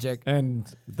 My logic. And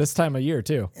this time of year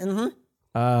too. Mm-hmm.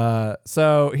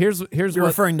 So here's You're what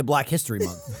referring to Black History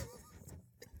Month.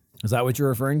 Is that what you're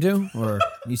referring to, or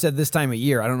you said this time of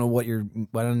year? I don't know what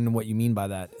you mean by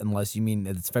that, unless you mean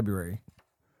it's February.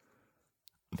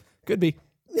 could be.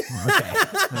 Okay.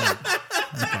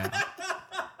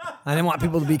 I didn't want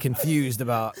people to be confused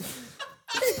about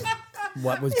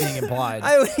what was being implied.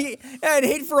 I'd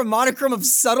hate for a monochrome of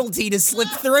subtlety to slip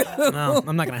through. No,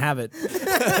 I'm not gonna have it.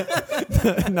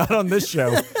 Not on this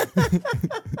show.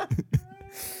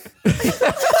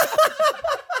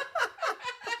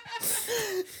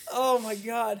 Oh my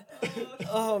god.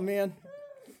 Oh man.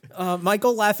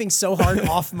 Michael laughing so hard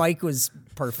off mic was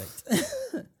perfect.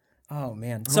 Oh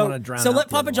man. So wanna drown so out let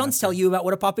the Papa other John's tell you about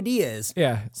what a papadilla is.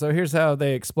 Yeah. So here's how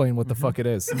they explain what the fuck it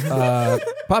is.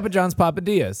 Papa John's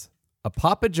papadillas. A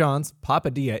Papa John's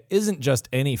papadilla isn't just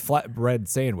any flatbread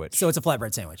sandwich. So it's a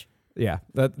flatbread sandwich. Yeah,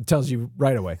 that tells you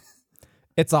right away.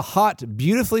 It's a hot,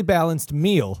 beautifully balanced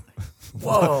meal.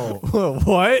 Whoa.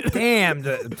 What? Damn.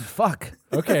 Fuck.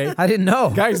 Okay. I didn't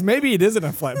know. Guys, maybe it isn't a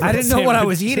flatbread I didn't know what I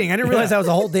was sandwich. eating. I didn't realize that was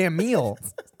a whole damn meal.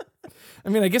 I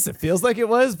mean, I guess it feels like it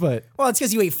was, but Well, it's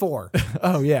because you ate 4.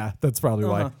 oh yeah, that's probably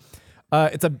why.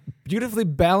 It's a beautifully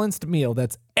balanced meal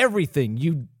that's everything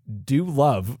you do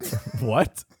love.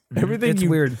 What? Everything It's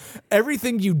weird.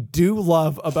 Everything you do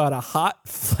love about a hot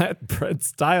flatbread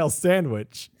style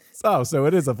sandwich. Oh, so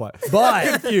it is a flat.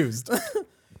 But Confused.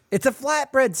 it's a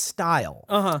flatbread style.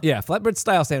 Yeah, flatbread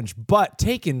style sandwich, but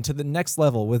taken to the next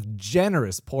level with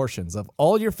generous portions of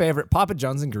all your favorite Papa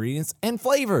John's ingredients and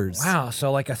flavors. Wow,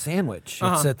 so like a sandwich.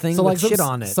 It's a thing So with like some, shit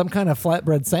on it. some kind of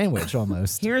flatbread sandwich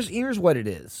almost. Here's what it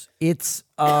is. It's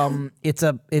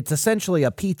essentially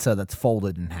a pizza that's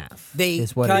folded in half. They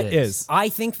is what cut, it is. I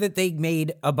think that they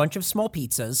made a bunch of small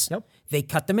pizzas. Yep. They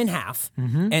cut them in half,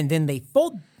 and then they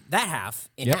fold that half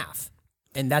in Yep. half,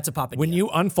 and that's a papadilla. When you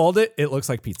unfold it, it looks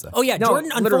like pizza. oh yeah, No,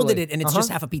 Jordan unfolded literally. it, and it's just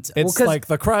half a pizza. It's 'cause like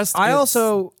the crust. I it's-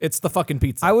 also- it's the fucking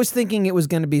pizza. I was thinking it was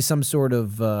going to be some sort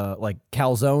of like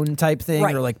calzone type thing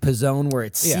Right. or like pizzone where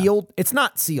it's Yeah. sealed. It's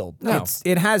not sealed. No.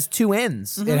 It has two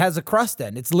ends. It has a crust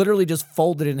end. It's literally just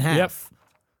folded in half. Yep.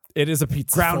 It is a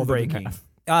pizza. folded in Groundbreaking.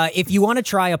 half. If you want to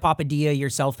try a papadilla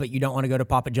yourself, but you don't want to go to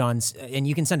Papa John's, and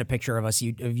you can send a picture of us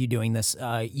of you doing this,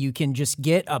 you can just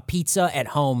get a pizza at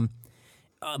home,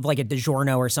 like a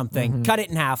DiGiorno or something. Cut it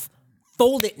in half,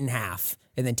 fold it in half,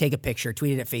 and then take a picture.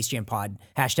 Tweet it at FaceJamPod.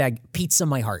 Hashtag Pizza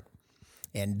My Heart,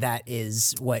 and that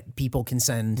is what people can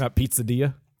send. Not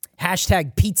pizzadilla.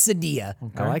 Hashtag Pizzadilla.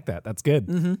 I like that. That's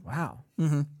good. Wow.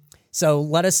 So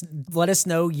let us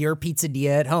know your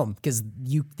pizzadilla at home, because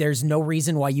there's no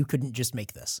reason why you couldn't just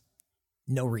make this.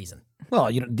 No reason. Well,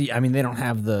 they don't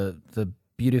have the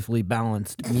beautifully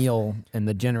balanced meal and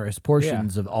the generous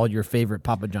portions of all your favorite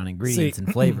Papa John ingredients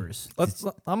and flavors.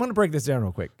 I'm going to break this down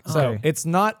real quick. So it's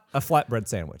not a flatbread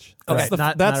sandwich. Okay. That's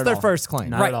Not at their all. first claim.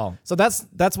 Not at all. So that's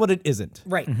what it isn't.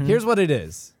 Right. Here's what it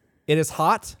is. It is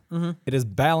hot. It is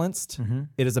balanced.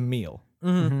 It is a meal.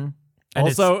 And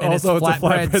Also, it's a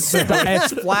flatbread style.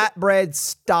 It's flatbread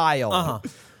style.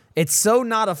 It's so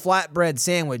not a flatbread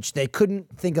sandwich. They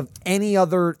couldn't think of any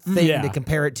other thing to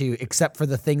compare it to except for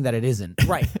the thing that it isn't.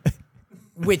 Right.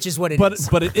 Which is what it is.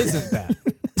 But it isn't that.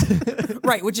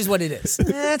 Right, which is what it is.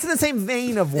 It's in the same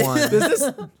vein of one.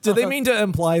 Do they mean to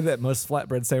imply that most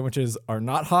flatbread sandwiches are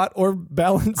not hot or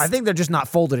balanced? I think they're just not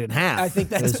folded in half. I think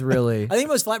that's really. I think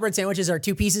most flatbread sandwiches are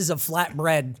 2 pieces of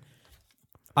flatbread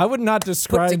I would not put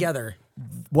describe together.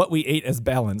 what we ate as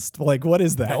balanced. Like, what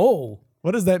is that? No.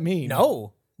 What does that mean?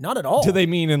 No. Not at all. Do they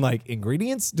mean in like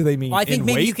ingredients? Do they mean I think in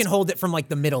maybe weight? you can hold it from like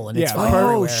the middle and it's Yeah, fine. perfect. Oh,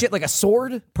 everywhere. shit, like a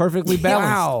sword? Perfectly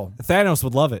balanced. Wow. Thanos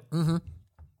would love it.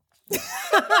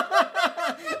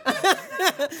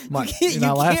 You're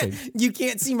not laughing. You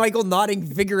can't see Michael nodding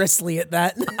vigorously at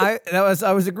that. I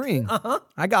was agreeing.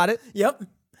 I got it. Yep.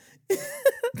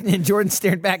 And Jordan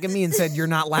stared back at me and said, "You're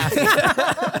not laughing."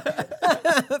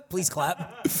 Please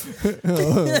clap.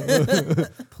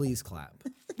 Please clap.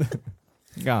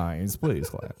 Guys, please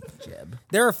clap. Jeb.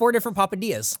 There are 4 different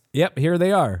papadillas. Yep, here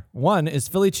they are. One is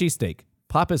Philly cheesesteak.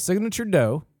 Papa's signature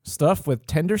dough, stuffed with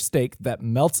tender steak that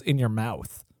melts in your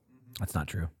mouth. That's not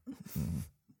true.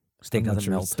 Steak I'm not doesn't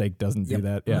sure melt. steak doesn't do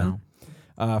that. Yeah.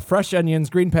 Fresh onions,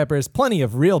 green peppers, plenty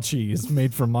of real cheese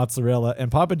made from mozzarella, and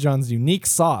Papa John's unique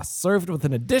sauce served with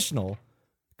an additional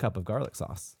cup of garlic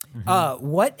sauce.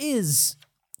 What is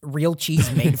real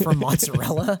cheese made from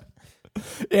mozzarella?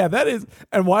 Yeah, that is.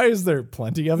 And why is there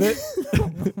plenty of it?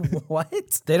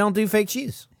 What? They don't do fake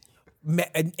cheese.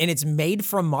 And it's made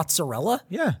from mozzarella?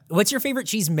 Yeah. What's your favorite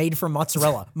cheese made from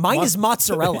mozzarella? Mine is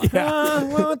mozzarella.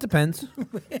 Well, it depends.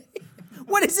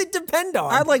 What does it depend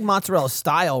on? I like mozzarella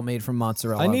style made from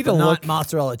mozzarella. I need but to not look-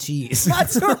 mozzarella cheese.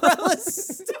 mozzarella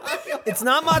style. It's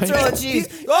not mozzarella cheese.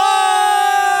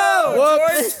 Oh!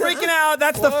 Jordan's freaking out.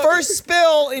 That's the first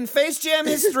spill in Face Jam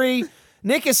history.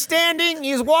 Nick is standing.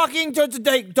 He is walking towards the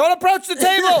table. Don't approach the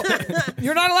table.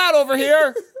 You're not allowed over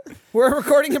here. We're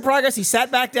recording in progress. He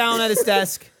sat back down at his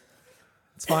desk.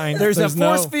 It's fine. There's a no-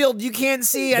 force field you can't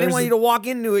see. I didn't want you to walk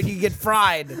into it. You get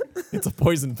fried. It's a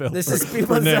poison pill. This for- is for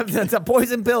people. Nick. It's a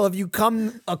poison pill. If you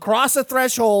come across a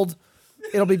threshold,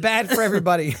 it'll be bad for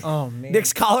everybody. Oh, man.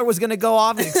 Nick's collar was gonna go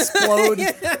off and explode.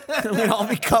 And we'd all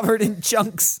be covered in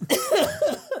chunks.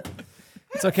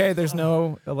 It's okay. There's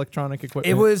no electronic equipment.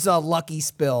 It was a lucky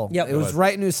spill. Yep. It was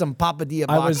right into some papadilla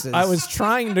I boxes. was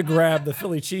trying to grab the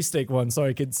Philly cheesesteak one so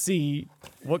I could see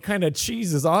what kind of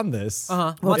cheese is on this.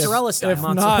 Mozzarella style. If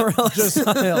not, just,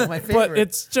 style, my favorite. but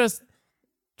it's just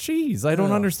cheese. I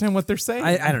don't understand what they're saying.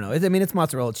 I don't know. I mean, it's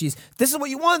mozzarella cheese. This is what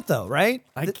you want, though, right?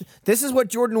 This is what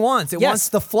Jordan wants. It wants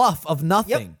the fluff of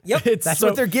nothing. Yep. It's That's so-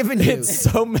 what they're giving you. It's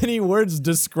so many words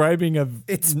describing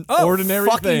It's an ordinary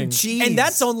fucking thing. cheese. And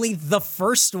that's only the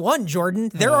first one, Jordan.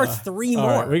 There are 3 All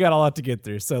more. right, we got a lot to get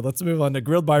through, so let's move on to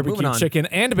grilled Moving barbecue on. chicken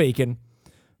and bacon.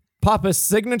 Papa's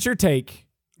signature take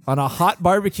on a hot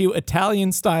barbecue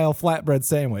Italian-style flatbread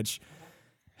sandwich.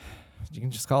 You can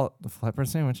just call it the flatbread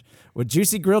sandwich. With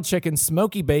juicy grilled chicken,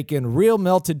 smoky bacon, real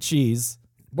melted cheese.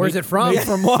 Where's it from? Made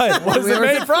from what? What is it Where's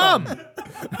made it from?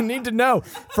 I need to know.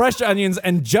 Fresh onions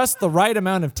and just the right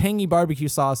amount of tangy barbecue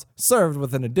sauce served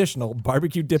with an additional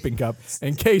barbecue dipping cup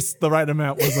in case the right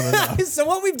amount wasn't enough. So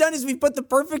what we've done is we've put the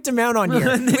perfect amount on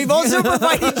here. We've also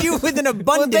provided you with an Well,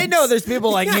 abundance. they know there's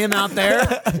people like him out there.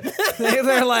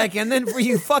 They're like, and then for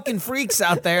you fucking freaks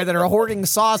out there that are hoarding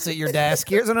sauce at your desk,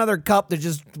 here's another cup that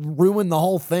just ruined the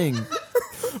whole thing.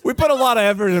 We put a lot of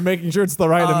effort into making sure it's the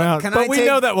right amount, can but I we take-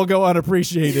 know that will go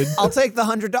unappreciated. I'll take the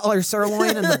 $100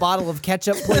 sirloin and the bottle of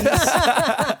ketchup, please.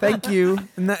 Thank you.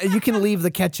 And you can leave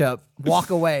the ketchup. Walk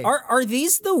away. Are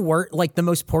these the like the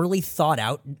most poorly thought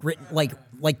out written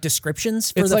like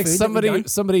descriptions for It's the like food that we've done?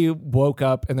 somebody woke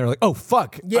up and they're like, "Oh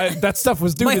fuck, that stuff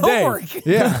was due My today." homework.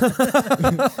 Yeah.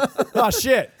 Oh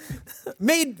shit.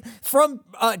 made from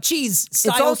cheese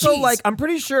style It's also cheese. like, I'm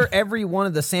pretty sure every one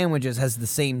of the sandwiches has the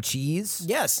same cheese.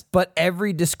 Yes. But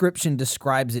every description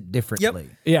describes it differently.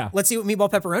 Yeah. Let's see what Meatball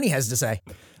Pepperoni has to say.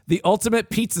 The ultimate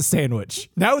pizza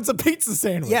sandwich. Now it's a pizza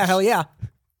sandwich. Yeah, hell yeah.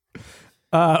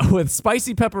 With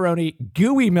spicy pepperoni,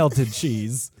 gooey melted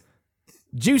cheese,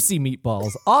 juicy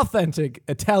meatballs, authentic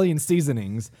Italian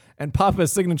seasonings, and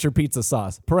Papa's signature pizza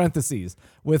sauce, parentheses,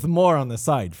 with more on the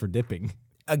side for dipping.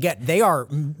 Again, they are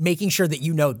making sure that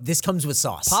you know this comes with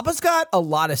sauce. Papa's got a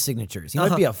lot of signatures. He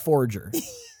might be a forger.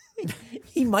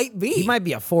 He might be. He might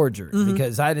be a forger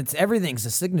because everything's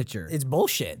a signature. It's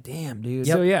bullshit. Damn, dude.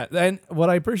 So yeah, and what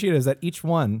I appreciate is that each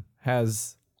one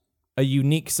has a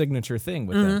unique signature thing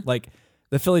with them. Like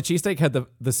the Philly cheesesteak had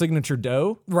the signature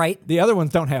dough. Right. The other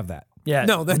ones don't have that. Yeah.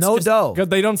 No, that's no just- dough. Because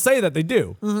they don't say that they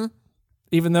do.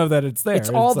 even though that it's there. It's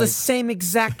all the like, same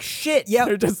exact shit. Yeah.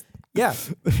 They're just Yeah.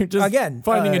 Again,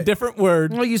 finding a different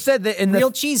word. Well, you said that in Real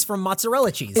the cheese from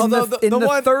mozzarella cheese. in Although the, in the the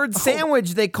one- third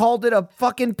sandwich, they called it a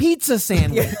fucking pizza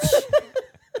sandwich.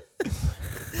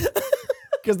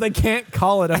 Because they can't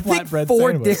call it a I think flatbread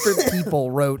 4 sandwich. different people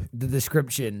wrote the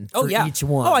description for each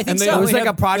one. Oh, I think And they so. It was only like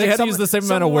had- a project. they had to use the same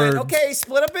amount of someone went, words. Okay,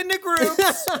 split up into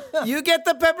groups. You get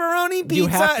the pepperoni pizza. You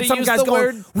have to and some use guy's the going,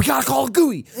 word- we gotta call it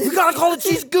gooey. We gotta call it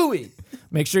cheese gooey.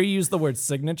 Make sure you use the word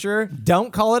signature.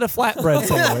 Don't call it a flatbread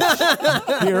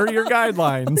sandwich. Here are your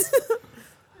guidelines.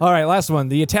 All right, last one.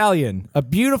 The Italian. A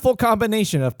beautiful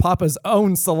combination of Papa's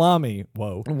own salami.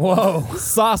 Whoa.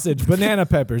 Sausage, banana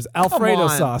peppers, Alfredo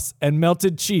on. sauce, and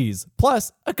melted cheese.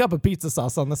 Plus a cup of pizza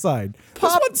sauce on the side. This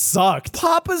one sucked.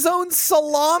 Papa's own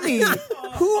salami. Who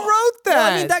wrote that?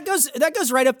 Well, I mean, that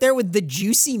goes right up there with the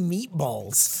juicy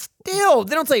meatballs. Still,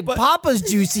 they don't say Papa's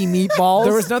juicy meatballs.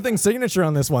 There was nothing signature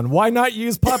on this one. Why not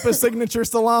use Papa's signature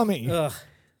salami?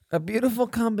 a beautiful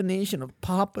combination of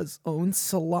Papa's own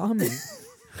salami.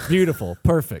 Beautiful.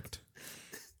 Perfect.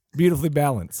 Beautifully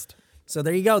balanced. So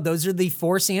there you go. Those are the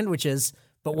 4 sandwiches.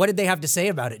 But what did they have to say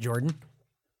about it, Jordan?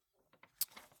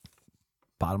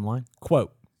 Bottom line.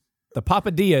 Quote, the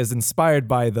papadilla is inspired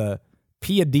by the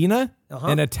piadina,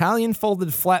 an Italian folded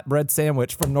flatbread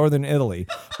sandwich from northern Italy.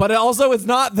 But it also it's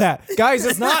not that. Guys,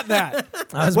 it's not that.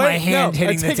 That was my hand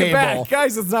hitting the take it back. table.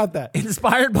 Guys, it's not that.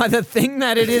 Inspired by the thing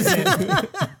that it isn't.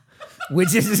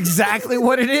 Which is exactly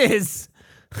what it is.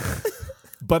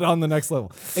 But on the next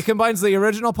level. It combines the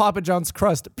original Papa John's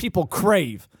crust people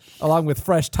crave, along with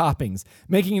fresh toppings,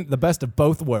 making it the best of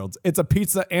both worlds. It's a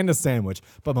pizza and a sandwich,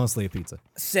 but mostly a pizza.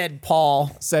 Said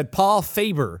Paul. Said Paul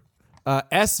Faber,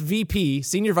 SVP,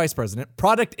 Senior Vice President,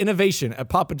 Product Innovation at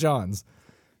Papa John's.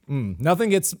 Nothing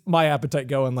gets my appetite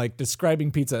going like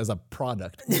describing pizza as a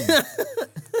product.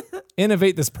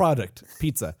 Innovate this product,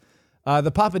 pizza.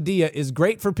 The papadilla is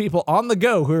great for people on the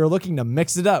go who are looking to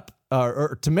mix it up,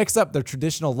 or to mix up their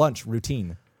traditional lunch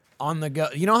routine. On the go.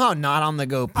 You know how not on the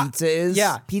go pizza is?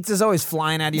 yeah. Pizza's always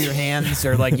flying out of your hands,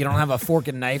 or like you don't have a fork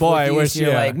and knife. Boy, with I you, wish- so you're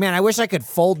yeah. like, man, I wish I could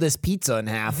fold this pizza in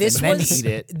half and then eat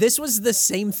it. This was the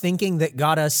same thinking that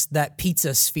got us that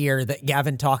pizza sphere that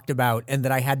Gavin talked about and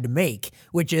that I had to make,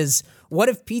 which is, what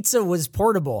if pizza was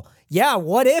portable? Yeah,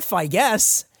 what if, I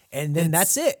guess? And then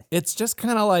that's it. It's just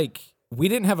kind of like, we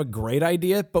didn't have a great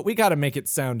idea, but we got to make it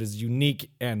sound as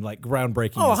unique and like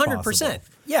groundbreaking Oh, as 100%. possible.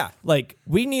 Yeah. Like,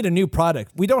 we need a new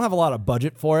product. We don't have a lot of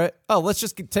budget for it. Oh, let's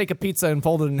just take a pizza and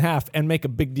fold it in half and make a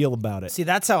big deal about it. See,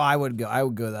 that's how I would go. I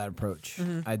would go that approach.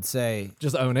 I'd say,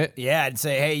 Just own it. yeah, I'd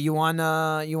say, hey, you want a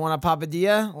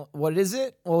papadilla? What is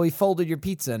it? Well, we folded your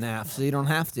pizza in half, so you don't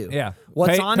have to. Yeah.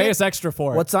 What's Pay- on pay it? us extra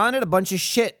for it. What's on it? A bunch of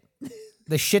shit.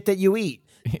 The shit that you eat.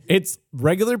 It's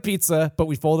regular pizza, but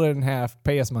we fold it in half.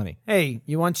 Pay us money. Hey,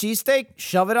 you want cheesesteak?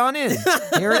 Shove it on in.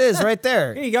 Here it is, right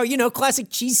there. There you go. You know, classic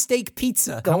cheesesteak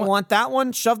pizza. Don't want that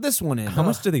one? Shove this one in. How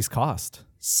much do these cost?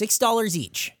 $6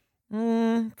 each.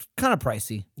 Kind of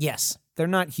pricey. Yes. They're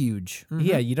not huge.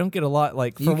 Yeah, you don't get a lot.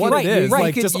 Like for You what could- it is, right,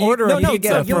 like you could- just you- order no, a no,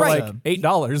 pizza you're for right. like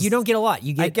 $8. You don't get a lot.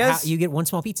 You get guess- you get one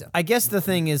small pizza. I guess the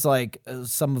thing is like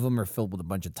some of them are filled with a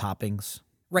bunch of toppings.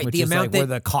 Right, Which the is amount like that- where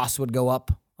the cost would go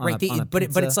up. On Right, a but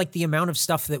pizza. it's like the amount of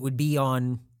stuff that would be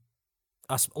on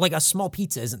like a small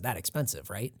pizza isn't that expensive,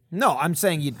 right? No, I'm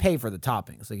saying you'd pay for the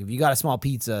toppings. Like if you got a small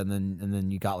pizza and then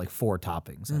you got like 4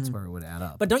 toppings, that's where it would add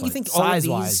up. But don't you think all of size these-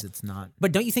 wise it's not?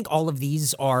 But don't you think all of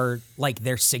these are like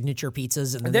their signature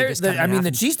pizzas and then they They're, just cut I in mean, half the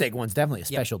and- cheesesteak one's definitely a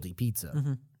specialty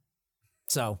pizza.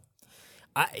 so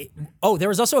there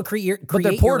was also a create they're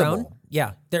your own. portable.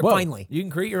 Yeah, they're Whoa, finally. you can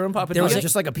create your own papadilla. There was Is a- it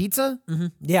just like a pizza?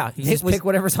 Yeah, You just pick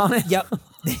whatever's on it? Yep.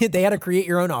 They had a create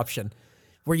your own option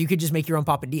where you could just make your own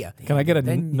papadilla. Can I get a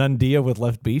nundia with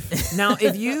left beef? Now,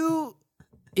 if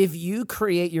you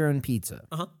create your own pizza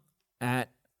at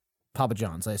Papa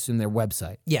John's, I assume their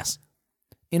website, Yes.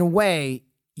 in a way,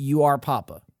 you are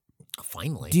Papa.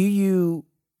 Finally. Do you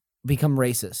become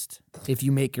racist if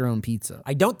you make your own pizza?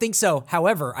 I don't think so.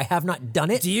 However, I have not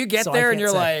done it. Do you get so I there and can't you're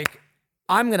say. like,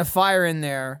 I'm going to fire in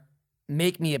there,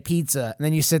 make me a pizza, and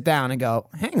then you sit down and go,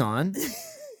 hang on,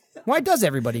 why does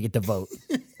everybody get to vote?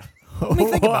 Let me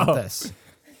think about this.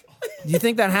 Do you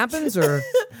think that happens, or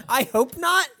I hope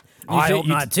not. I You hope ta-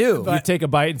 not too? You take a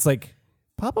bite, it's like,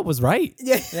 Papa was right.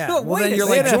 Yeah. Well, Wait then a you're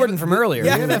like second. Jordan from earlier.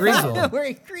 Yeah. You're the Greasel. Where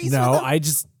he agrees No, with him. I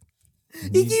just.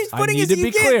 He keeps I putting need his to be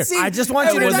you can't clear. see- I just want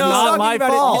you Every to time know he's talking my about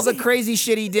it, fault. all the crazy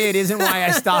shit he did isn't why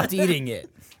I stopped eating it.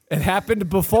 It happened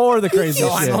before the crazy So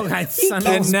shit. I'm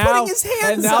keeps now, putting his hands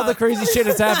and now up. the crazy shit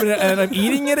is happening, and I'm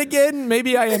eating it again.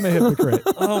 Maybe I am a hypocrite.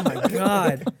 Oh my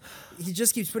god. He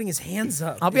just keeps putting his hands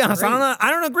up. I'll be honest, I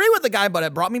don't agree with the guy, but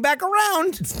it brought me back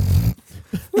around.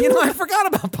 I forgot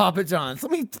about Papa John's.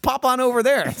 Let me pop on over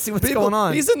there and see what's going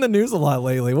on. He's in the news a lot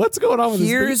lately. What's going on with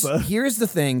his pizza? Here's the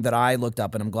thing that I looked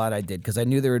up, and I'm glad I did because I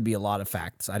knew there would be a lot of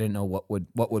facts. I didn't know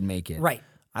what would make it. Right.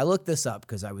 I looked this up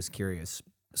because I was curious.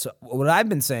 So what I've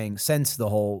been saying since the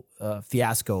whole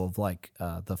fiasco of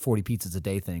the 40 pizzas a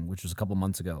day thing, which was a couple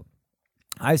months ago,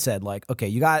 I said okay,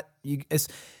 he got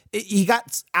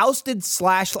ousted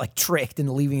 / tricked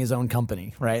into leaving his own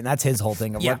company, right? And that's his whole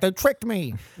thing of they tricked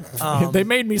me. They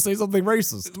made me say something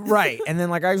racist. Right. And then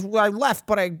I left,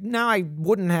 but I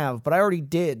wouldn't have, but I already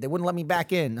did. They wouldn't let me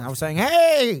back in. I was saying,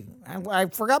 hey, I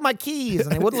forgot my keys,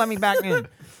 and they wouldn't let me back in.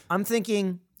 I'm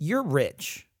thinking, you're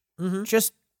rich.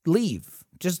 Just leave.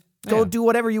 Just go do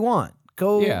whatever you want.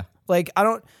 Go. Yeah.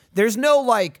 There's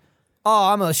no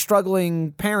I'm a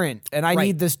struggling parent and I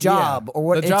need this job or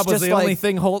what. The job was the only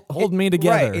thing holding me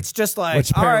together. Right. It's just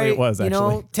which apparently all right, it was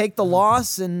actually. Take the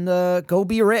loss and go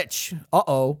be rich.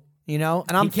 And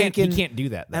I'm thinking he can't do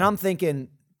that. Though. And I'm thinking,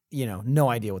 no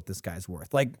idea what this guy's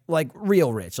worth. Like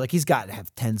real rich. He's got to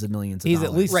have tens of millions of He's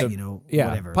dollars. at least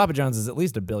whatever. Papa John's is at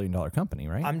least $1 billion company,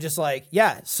 right? I'm just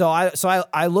So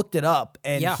I looked it up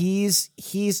and he's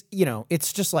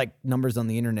it's just numbers on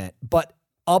the internet, but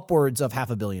upwards of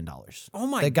 $500 million. Oh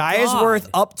my! The guy is worth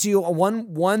up to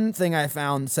one thing I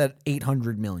found said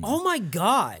 $800 million. Oh my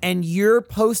God! And you're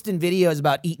posting videos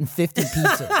about eating 50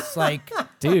 pizzas,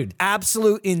 dude,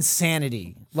 absolute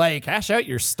insanity. Cash out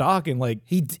your stock and go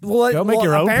make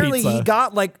your own apparently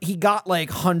pizza. he got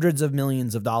hundreds of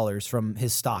millions of dollars from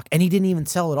his stock, and he didn't even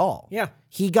sell it all. Yeah.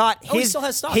 He got he still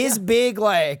has stock, his big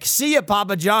see ya,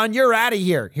 Papa John, you're out of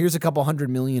here. Here's a couple $100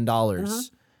 million.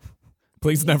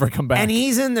 Please never come back. And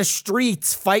he's in the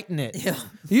streets fighting it. Yeah.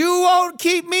 You won't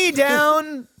keep me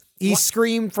down. He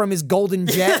screamed from his golden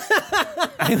jet.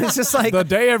 I was just the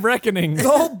day of reckoning.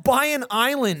 Go buy an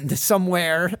island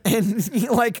somewhere and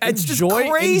it's just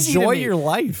crazy. Enjoy to me. your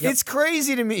life. It's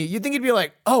crazy to me. You think he'd be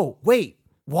oh, wait,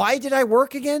 why did I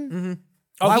work again? Mm-hmm.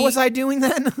 Why was I doing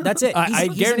that? That's it. I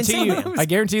guarantee you. I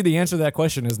guarantee you the answer to that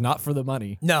question is not for the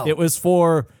money. No, it was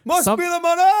for be the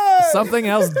money. Something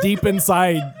else deep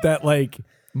inside that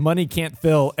money can't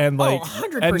fill, and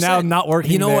 100%. and now not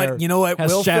working. You know what?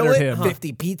 Has will shattered fill it? him.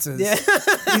 50 pizzas. Yeah.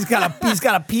 he's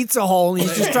got a pizza hole, and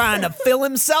he's just trying to fill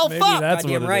himself Maybe up. that's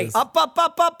what it is.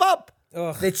 Up.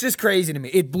 Ugh. It's just crazy to me.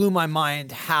 It blew my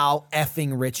mind how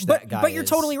effing rich that guy is. But you're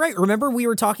totally right. Remember, we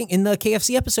were talking in the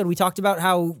KFC episode. We talked about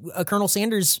how Colonel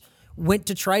Sanders went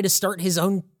to try to start his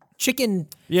own chicken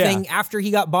thing after he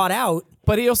got bought out.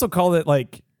 But he also called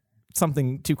it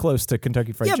something too close to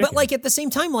Kentucky Fried Chicken. Yeah, but at the same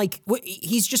time,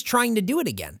 he's just trying to do it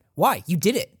again. Why? You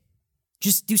did it.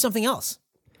 Just do something else.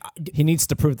 He needs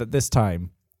to prove that this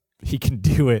time he can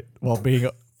do it while being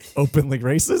openly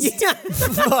racist. Yeah.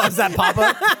 Is that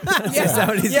Papa? Yeah. Is that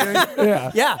what he's doing?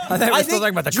 Yeah. I thought we were still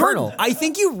talking about the Jordan, Colonel. I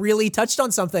think you really touched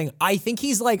on something. I think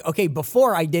he's okay,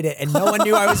 before I did it and no one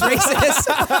knew I was racist,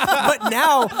 but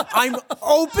now I'm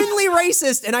openly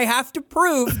racist and I have to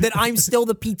prove that I'm still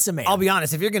the pizza man. I'll be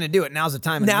honest, if you're going to do it, now's the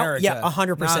time in America. Yeah,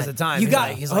 100%. Now's the time.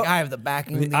 He's I have the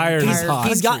backing. The iron is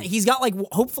hot. He's got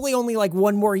hopefully only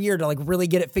one more year to really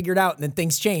get it figured out and then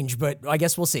things change, but I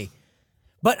guess we'll see.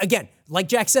 But again, like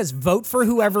Jack says, vote for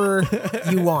whoever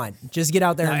you want. Just get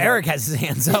out there. Now, and Eric vote. has his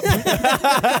hands up.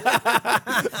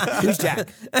 Who's Jack?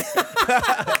 Is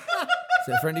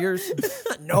it a friend of yours?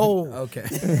 No. Okay.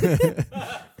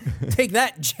 Take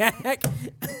that, Jack.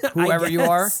 Whoever you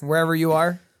are, wherever you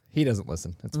are. He doesn't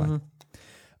listen. That's fine.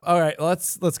 All right,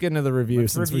 let's get into the review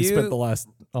since we spent the last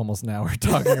almost an hour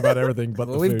talking about everything but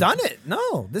the We've food. done it.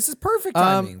 No, this is perfect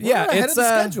timing. We're ahead it's of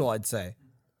the schedule, I'd say.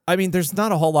 I mean, there's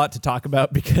not a whole lot to talk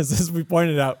about because, as we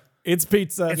pointed out, it's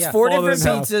pizza. It's 4 different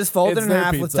pizzas folded in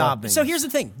half with toppings. So here's the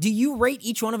thing. Do you rate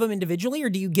each one of them individually or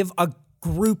do you give a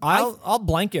group? I'll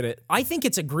blanket it. I think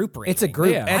it's a group rating. It's a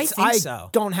group. Yeah. I think so.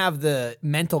 Don't have the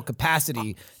mental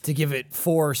capacity to give it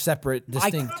 4 separate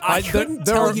distinct. I couldn't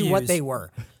tell you what they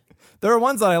were. There are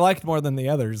ones that I liked more than the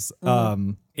others.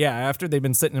 After they've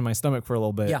been sitting in my stomach for a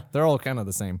little bit, they're all kind of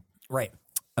the same. Right.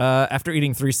 After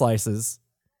eating 3 slices,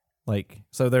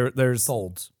 there's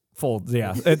folds. Folds,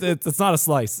 yeah. It's not a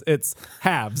slice. It's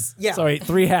halves. Yeah. So I ate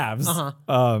 3 halves.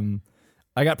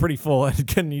 I got pretty full and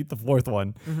couldn't eat the 4th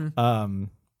one.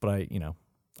 But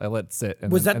I let it sit.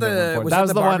 And Was that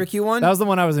the barbecue one? That was the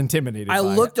one I was intimidated by. I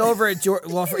looked over at George.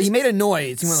 Well, he made a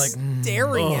noise. He went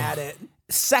staring at it.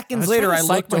 Seconds I was later, trying I to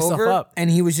psych looked myself over up. and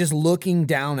he was just looking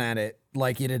down at it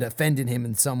like it had offended him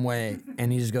in some way.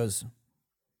 And he just goes,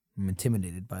 I'm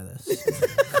intimidated by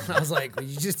this. I was like, well,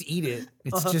 you just eat it.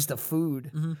 It's just a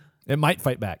food. It might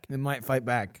fight back. It might fight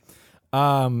back.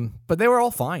 But they were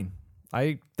all fine.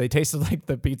 They tasted like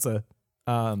the pizza.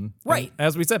 Right.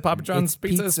 As we said, Papa John's It's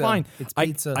pizza is pizza. fine. It's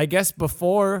pizza. I guess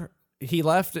before he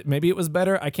left, maybe it was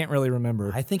better. I can't really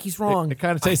remember. I think he's wrong. It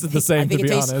kind of tasted the same, I think to it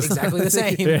be tastes honest. exactly the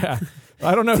same. Yeah.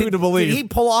 I don't know who to believe. Did he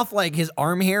pull off like his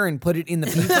arm hair and put it in the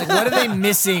pizza? Like, what are they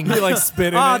missing? He like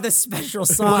spit in Oh, it. the special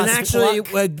sauce. When actually,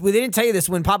 Pluck. they didn't tell you this.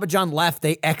 When Papa John left,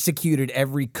 they executed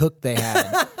every cook they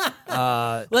had.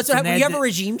 Let's and have, they we had have a to-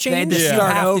 regime They had change. to You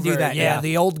start have over. to do that. Yeah,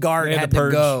 the old guard They had had to to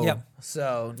purge. go. Yep.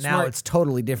 So now Smart. it's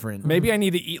totally different. Maybe I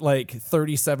need to eat like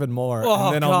 37 more, Oh,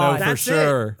 and then I'll God. know for That's it.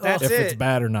 sure That's if it's it.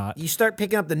 bad or not. You start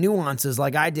picking up the nuances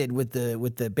like I did with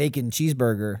the bacon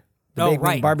cheeseburger, the Oh, bacon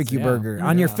right. barbecue Yeah. burger.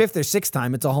 On your fifth or sixth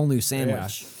time, it's a whole new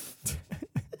sandwich.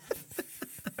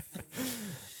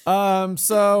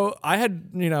 So I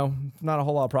had, not a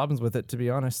whole lot of problems with it, to be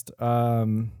honest.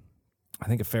 I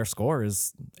think a fair score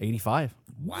is 85.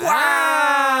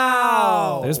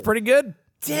 Wow. It was pretty good.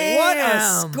 Damn. What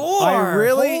a score.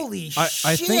 Holy I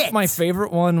shit. think my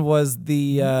favorite one was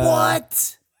the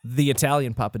What? the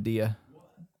Italian papadilla.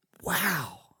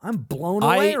 Wow. I'm blown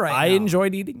away right I now.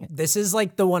 enjoyed eating it. This is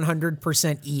like the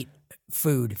 100% eat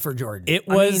food for Jordan. It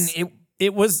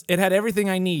was it had everything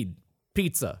I need.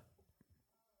 Pizza.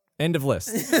 End of list.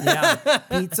 It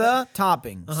Pizza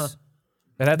toppings.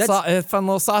 had it had fun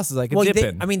little sauces I could well, dip they,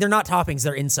 in. I mean, they're not toppings;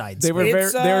 they're insides. they were they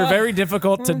were very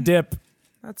difficult to dip.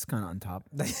 That's kind of on top.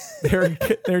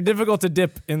 They're difficult to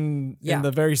dip in Yeah.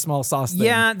 the very small sauce thing.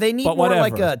 Yeah, they need But more whatever.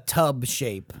 like a tub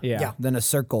shape Yeah. than a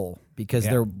circle because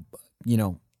they're,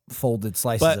 folded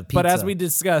slices of pizza. But as we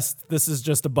discussed, this is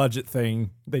just a budget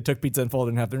thing. They took pizza and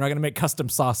folded it in half. They're not going to make custom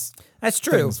sauce That's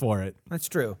true. things for it. That's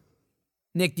true.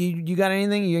 Nick, you got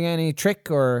anything? You got any trick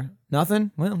or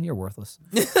nothing? Well, you're worthless.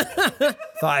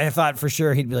 I thought for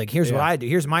sure he'd be like, "Here's what I do.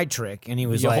 Here's my trick," and he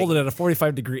was You like, hold it at a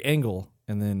 45-degree angle,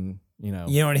 and then "You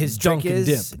know what his dunk trick and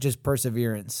is? dip. Just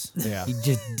perseverance. Yeah. he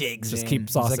just digs. Just in. keep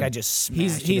He's saucing. like I just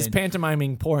smashed He's it in.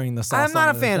 pantomiming pouring the sauce. I'm not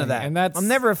on a the fan thing, of that. and that's I'm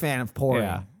never a fan of pouring.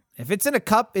 Yeah. If it's in a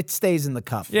cup, it stays in the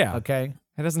cup. Yeah. Okay.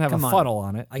 It doesn't have Come a on. funnel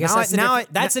on it. I guess Now that's, I- now I-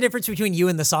 that's the difference between you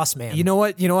and the sauce man. You know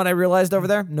what? You know what I realized over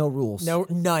there? No rules. no,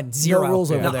 none, zero No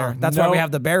rules over Nuh-uh. there. That's why we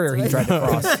have the barrier he tried to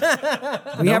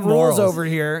cross. We have morals. rules over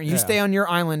here. You stay on your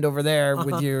island over there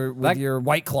with your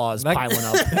White Claws piling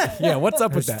up. Yeah, what's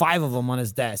up with There's that? 5 of them on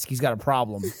his desk. He's got a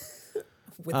problem.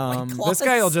 With White This Claws.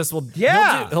 guy will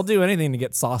Yeah. he'll do anything to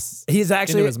get sauce. He's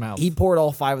actually into his mouth. he poured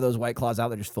all 5 of those White Claws out.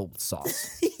 They're just filled with sauce.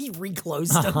 he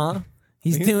reclosed them.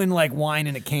 He's doing like wine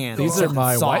in a can. These Instead are of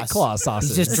my sauce. White Claw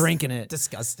sauces. He's just drinking it.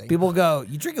 Disgusting. People go,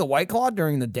 "You drink a White Claw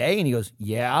during the day?" And he goes,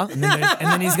 "Yeah." And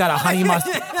then he's got a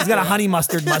honey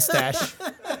mustard mustache.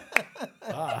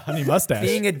 honey mustache.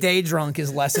 Being a day drunk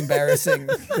is less embarrassing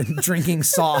than drinking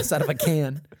sauce out of a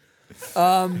can.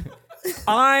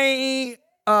 I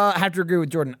have to agree with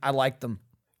Jordan. I liked them.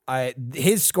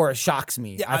 His score shocks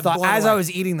me. Yeah, I I'm thought blown as away. I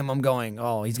was eating them, I'm going,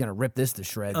 "Oh, he's gonna rip this to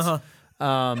shreds."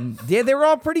 Yeah, they were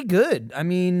all pretty good. I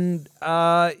mean,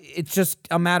 it's just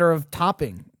a matter of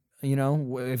topping.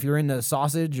 If you're into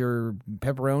sausage or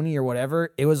pepperoni or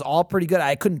whatever, it was all pretty good.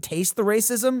 I couldn't taste the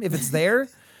racism if it's there,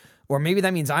 or maybe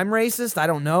that means I'm racist. I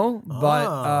don't know,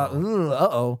 but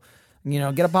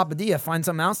get a papadilla. Find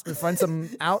something else. Find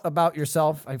something out about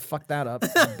yourself. I fucked that up.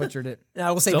 I butchered it. I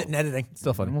will save it in editing.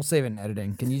 Still And funny. we'll save it in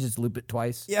editing. Can you just loop it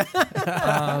twice? Yeah.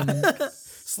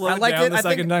 Slow I it liked down it. the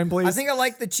second time, please. I think I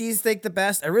liked the cheesesteak the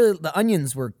best. The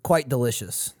onions were quite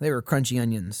delicious. They were crunchy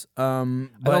onions. I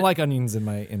don't like onions in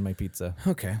my pizza.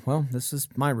 Okay, well, this is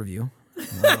my review.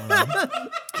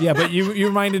 Yeah, but you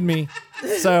reminded me.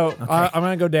 So I'm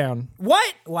gonna go down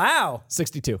What? Wow.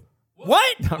 62.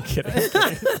 What? I'm kidding.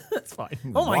 It's fine.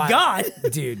 Oh my God.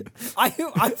 Dude. I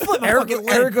flipped my Eric, fucking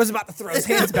lid. Eric was about to throw his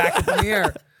hands back up in the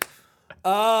air.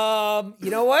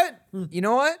 You know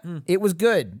what? It was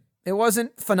good. It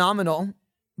wasn't phenomenal,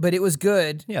 but it was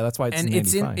good. Yeah, that's why it's And an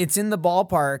 85. it's in the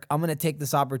ballpark. I'm gonna take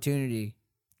this opportunity.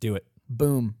 Do it.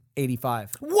 Boom,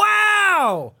 85.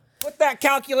 Wow. Put that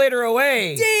calculator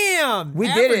away. Damn. We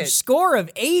did Average it. score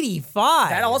of 85.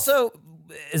 That also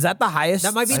is that the highest?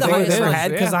 That might be I the think we've highest ever one.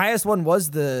 had because Yeah. the highest one was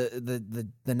the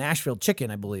Nashville chicken,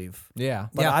 I believe. Yeah.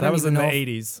 But I that don't was even in the know if-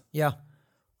 80s. Yeah.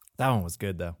 That one was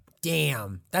good though.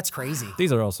 Damn. That's crazy.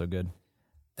 These are also good.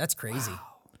 That's crazy.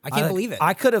 I can't believe it.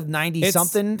 I could have 90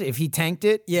 something if he tanked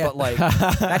it. Yeah. But like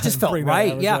that just felt Bring that right.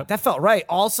 average Yeah, up. that felt right.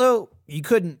 Also, you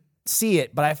couldn't see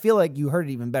it, but I feel like you heard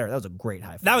it even better. That was a great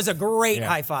high five. that was a great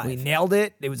high we five. nailed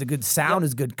it. It was a good sound. It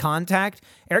was good contact.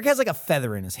 Eric has like a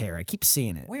feather in his hair. I keep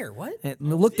seeing it. Where? What?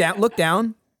 Look down. Look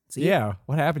down. See it? Yeah.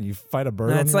 What happened? You fight a bird?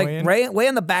 No, on it's the like way in? way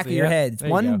on the back of your Yeah, head. It's there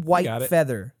you one go. You white got it.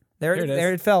 feather. There Here it is.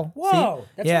 it fell. Whoa.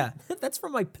 See? Yeah. That's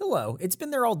from my pillow. It's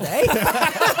been there all day.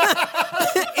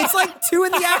 It's like 2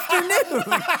 in the afternoon.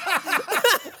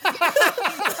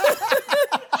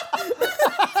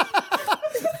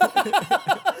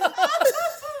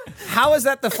 How is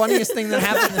that the funniest thing that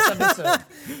happened in this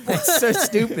episode? That's so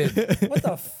stupid. What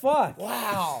the fuck?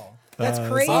 Wow. That's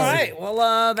crazy. All right.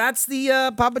 Well, that's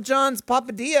the Papa John's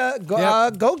Papadilla.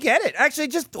 Go get it. Actually,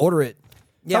 just order it.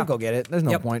 Yeah. Don't go get it. There's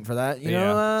no Yep. point for that. You Yeah.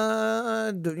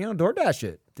 know, DoorDash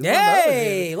it. Do one of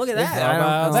Hey, those. look at that. I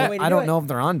That's the way to I do don't it. know if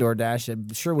they're on DoorDash.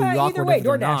 I'm sure we'd be Either awkward way, if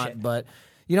they're DoorDash not. it. But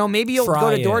maybe you'll Try go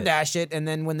to it. DoorDash it, and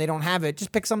then when they don't have it,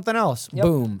 just pick something else.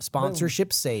 Boom,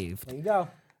 sponsorship saved. There you go.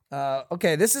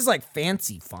 Okay, this is like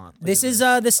fancy font. This is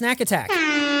the snack attack.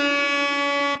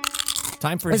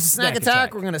 Time for This is Snack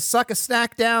Attack. We're going to suck a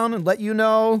snack down and let you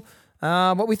know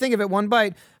what we think of it one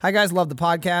bite. Hi, guys. Love the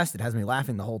podcast. It has me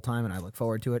laughing the whole time, and I look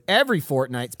forward to it every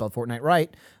fortnight, spelled Fortnite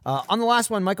right. On the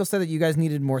last one, Michael said that you guys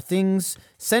needed more things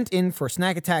sent in for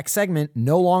Snack Attack segment.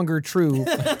 No longer true.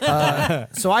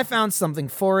 So I found something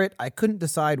for it. I couldn't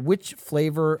decide which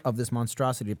flavor of this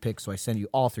monstrosity to pick, so I send you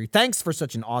all 3. Thanks for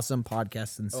such an awesome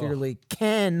podcast. Sincerely,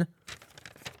 Ken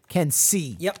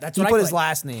C. Yep, that's he what I put put. his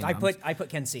last name. I put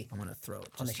Ken C. I'm gonna throw it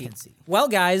just Ken C. Well,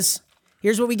 guys,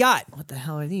 here's what we got. What the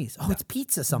hell are these? Oh, it's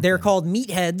pizza something. They're called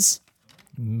meatheads.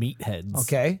 Meatheads.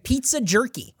 Okay. Pizza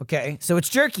jerky. Okay. So it's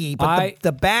jerky, but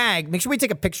the bag, make sure we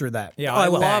take a picture of that. Yeah, Oh, I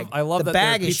will. love the that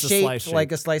bag they're is pizza shaped slice shape.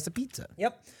 like a slice of pizza.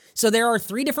 Yep. So there are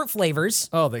 3 different flavors,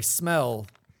 Oh, they smell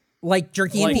like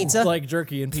jerky like and pizza. like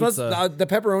jerky and Smells- pizza. the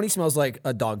pepperoni smells like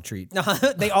a dog treat.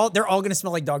 they're all going to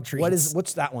smell like dog treats.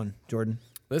 What's that one, Jordan?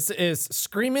 This is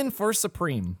Screamin' for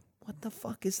Supreme, What the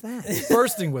fuck is that?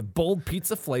 bursting with bold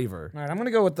pizza flavor. All right, I'm gonna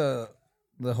go with the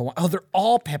Hawaii. Oh, they're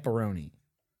all pepperoni.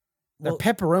 They're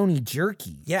pepperoni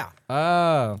jerky. Yeah.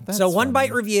 Oh, So one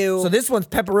bite review. So this one's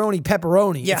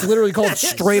pepperoni. Yeah. It's literally called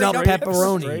straight up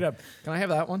pepperoni. Straight up. Can I have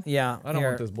that one? Yeah, I don't here.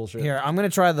 want this bullshit. Here, I'm gonna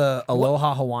try the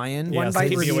Aloha Hawaiian Yeah, one so bite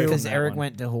keep me away review from because that Eric one.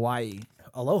 went to Hawaii.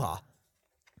 Aloha.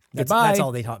 Goodbye. That's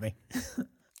all they taught me.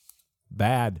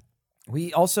 Bad.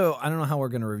 We also, I don't know how we're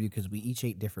gonna review because we each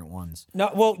ate different ones.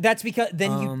 No, well, that's because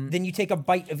then you take a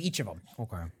bite of each of them.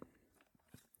 Okay.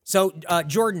 So,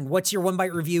 Jordan, what's your one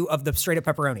bite review of the straight up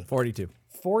pepperoni? 42.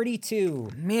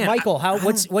 42. Man, Michael, I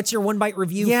what's your one bite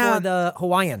review Yeah. for the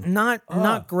Hawaiian? Not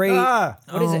great.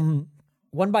 What is it?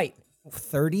 One bite.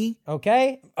 30.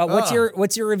 Okay. What's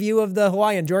your review of the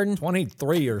Hawaiian, Jordan?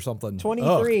 23 or something.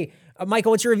 23.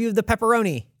 Michael, what's your review of the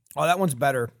pepperoni? Oh, that one's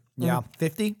better. Yeah,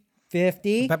 50.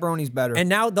 50. Pepperoni's better. And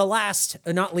now the last,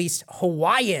 not least,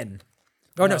 Hawaiian.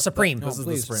 Oh no, Supreme. this is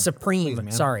the Supreme. Supreme. Please,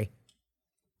 man. Sorry.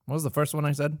 What was the first one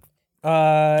I said?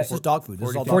 this is dog food. This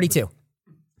is all dog 42.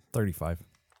 35.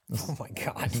 Oh my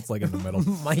God. It's like in the middle.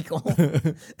 Michael,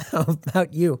 how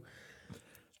about you?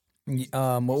 food.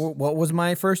 What was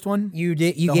my first one? You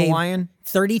The gave Hawaiian?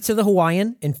 30 to the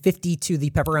Hawaiian and 50 to the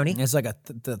pepperoni. It's like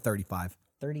the 35.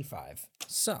 35.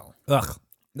 So, Ugh.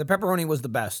 The pepperoni was the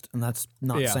best, and that's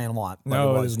not Yeah. saying a lot. But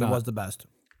No, it it was, is it not. was the best.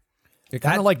 It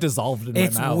kind of like dissolved in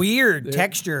It's my mouth. weird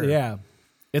texture. Yeah.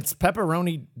 It's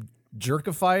pepperoni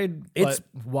jerkified. It's-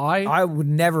 but why? I would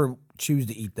never choose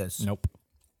to eat this. Nope.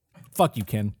 Fuck you,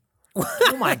 Ken.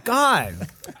 Oh my God.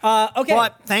 okay.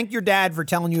 But thank your dad for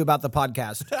telling you about the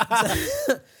podcast.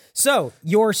 So,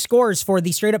 your scores for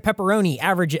the straight up pepperoni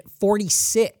average at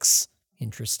 46.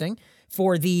 Interesting.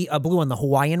 For the blue one, the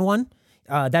Hawaiian one,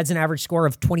 that's an average score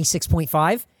of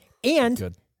 26.5. And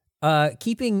Good.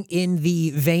 keeping in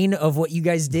the vein of what you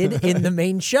guys did in the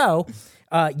main show,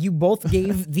 you both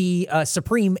gave the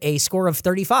Supreme a score of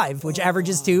 35, which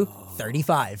averages to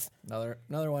 35.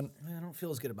 Another one. I don't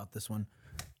feel as good about this one.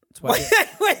 That's why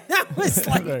Wait, that was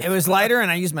like, it was lighter, and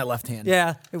I used my left hand.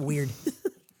 yeah, weird.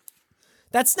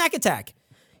 That's Snack Attack.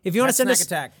 If you want to That's send us,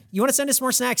 Snack Attack. you want to send us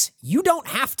more snacks, you don't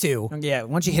have to. Yeah,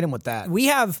 once you hit him with that. We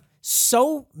have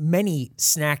so many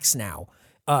snacks now.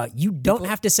 You don't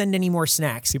have to send any more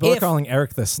snacks. People are If- calling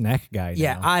Eric the snack guy.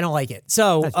 Yeah, now. I don't like it.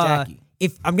 So That's Jackie.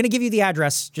 if I'm going to give you the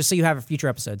address, just so you have it for future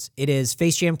episodes, it is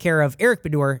Face Jam care of Eric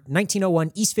Bedour,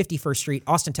 1901 East 51st Street,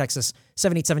 Austin, Texas,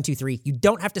 78723. You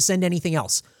don't have to send anything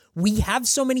else. We have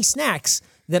so many snacks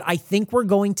that I think we're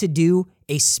going to do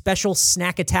a special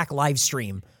Snack Attack live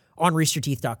stream on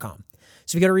roosterteeth.com.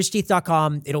 So if you go to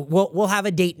roosterteeth.com, we'll have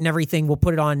a date and everything. We'll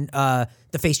put it on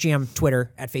the Face Jam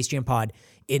Twitter at Face Jam Pod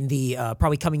in the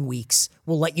probably coming weeks.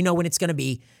 We'll let you know when it's going to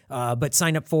be. But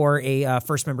sign up for a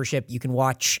first membership. You can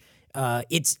watch.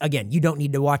 It's again, you don't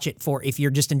need to watch it for if you're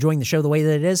just enjoying the show the way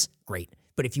that it is. Great.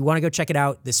 But But if you want to go check it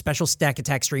out, the special Snack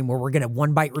Attack stream where we're going to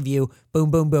one bite review,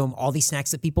 boom, boom, boom, all these snacks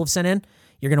that people have sent in,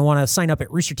 you're going to want to sign up at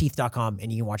roosterteeth.com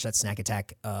and you can watch that Snack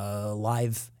Attack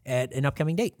live at an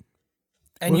upcoming date.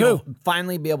 And you'll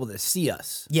finally be able to see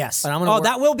us. Yes. But I'm gonna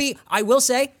that will be, I will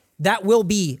say, that will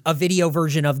be a video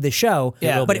version of the show.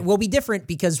 Yeah. But it will be different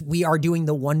because we are doing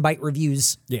the one bite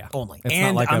reviews only. It's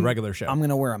And not like a regular show. I'm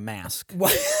going to wear a mask.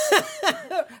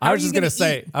 I was just gonna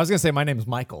say. I was gonna say my name is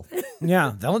Michael.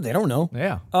 Yeah, they don't know.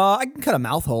 Yeah. I can cut a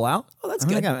mouth hole out. Oh, that's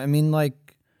good. good. I mean,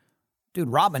 like, dude,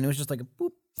 Robin, it was just like a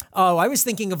boop. Oh, I was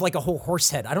thinking of like a whole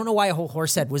horse head. I don't know why a whole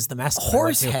horse head was the mask. that I went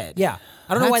Horse to. head? Yeah.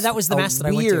 I don't know why That's that was the a mask that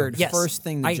I went to. weird Yes. first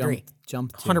thing to I agree.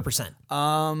 jump to. 100%.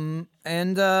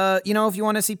 And if you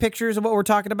want to see pictures of what we're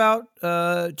talking about,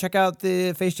 check out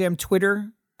the Face Jam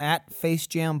Twitter at Face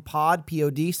Jam Pod.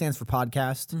 POD stands for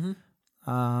podcast.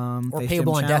 Or Face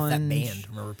Payable Jam on Death, that Challenge. band.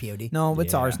 Remember POD? No,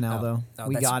 it's ours now though.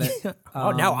 We got it.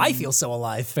 Oh, now I feel so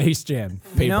alive. Face Jam.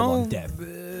 People know, on death.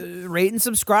 Rate and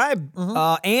subscribe.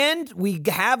 And we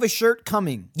have a shirt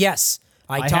coming. Yes.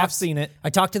 I have seen it. I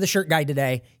talked to the shirt guy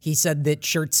today. He said that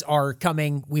shirts are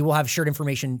coming. We will have shirt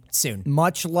information soon.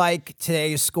 Much like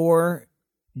today's score,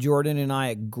 Jordan and I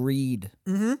agreed.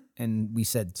 And we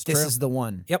said, this is the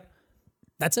one. Yep.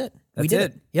 That's it. That's we did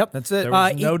it. it. Yep. That's it. There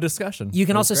was no discussion. You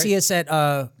can It was also great. see us at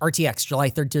RTX July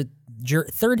 3rd to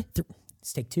 3rd.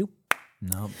 Let's take 2.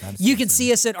 No, that's You can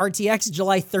see us at RTX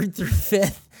July 3rd through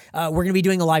 5th. We're going to be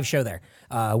doing a live show there.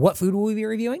 What food will we be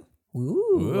reviewing?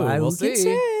 Ooh, I we'll can see.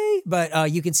 say.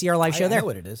 But you can see our live show I there. know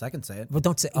what it is. I can say it. But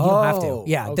don't say you don't have to. Oh,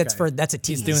 Yeah, okay. that's a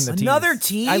tease. He's doing the tease. Another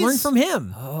tease. I learned from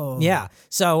him. Oh. Yeah.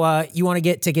 So you want to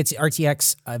get tickets,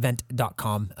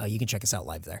 rtxevent.com. You can check us out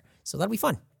live there. So that'll be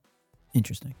fun.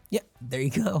 Interesting. Yeah, there you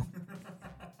go.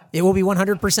 It will be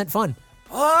 100% fun.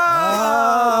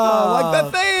 Oh, like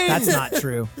that thing. That's not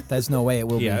true. There's no way it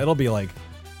will Yeah, be. it'll be like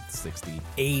 60.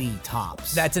 80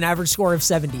 tops. That's an average score of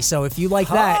 70. So if you like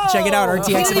that, check it out, I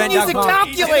didn't use the rtxevent.com.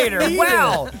 calculator.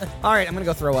 Wow. All right, I'm going to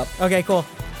go throw up. Okay, cool.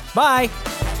 Bye.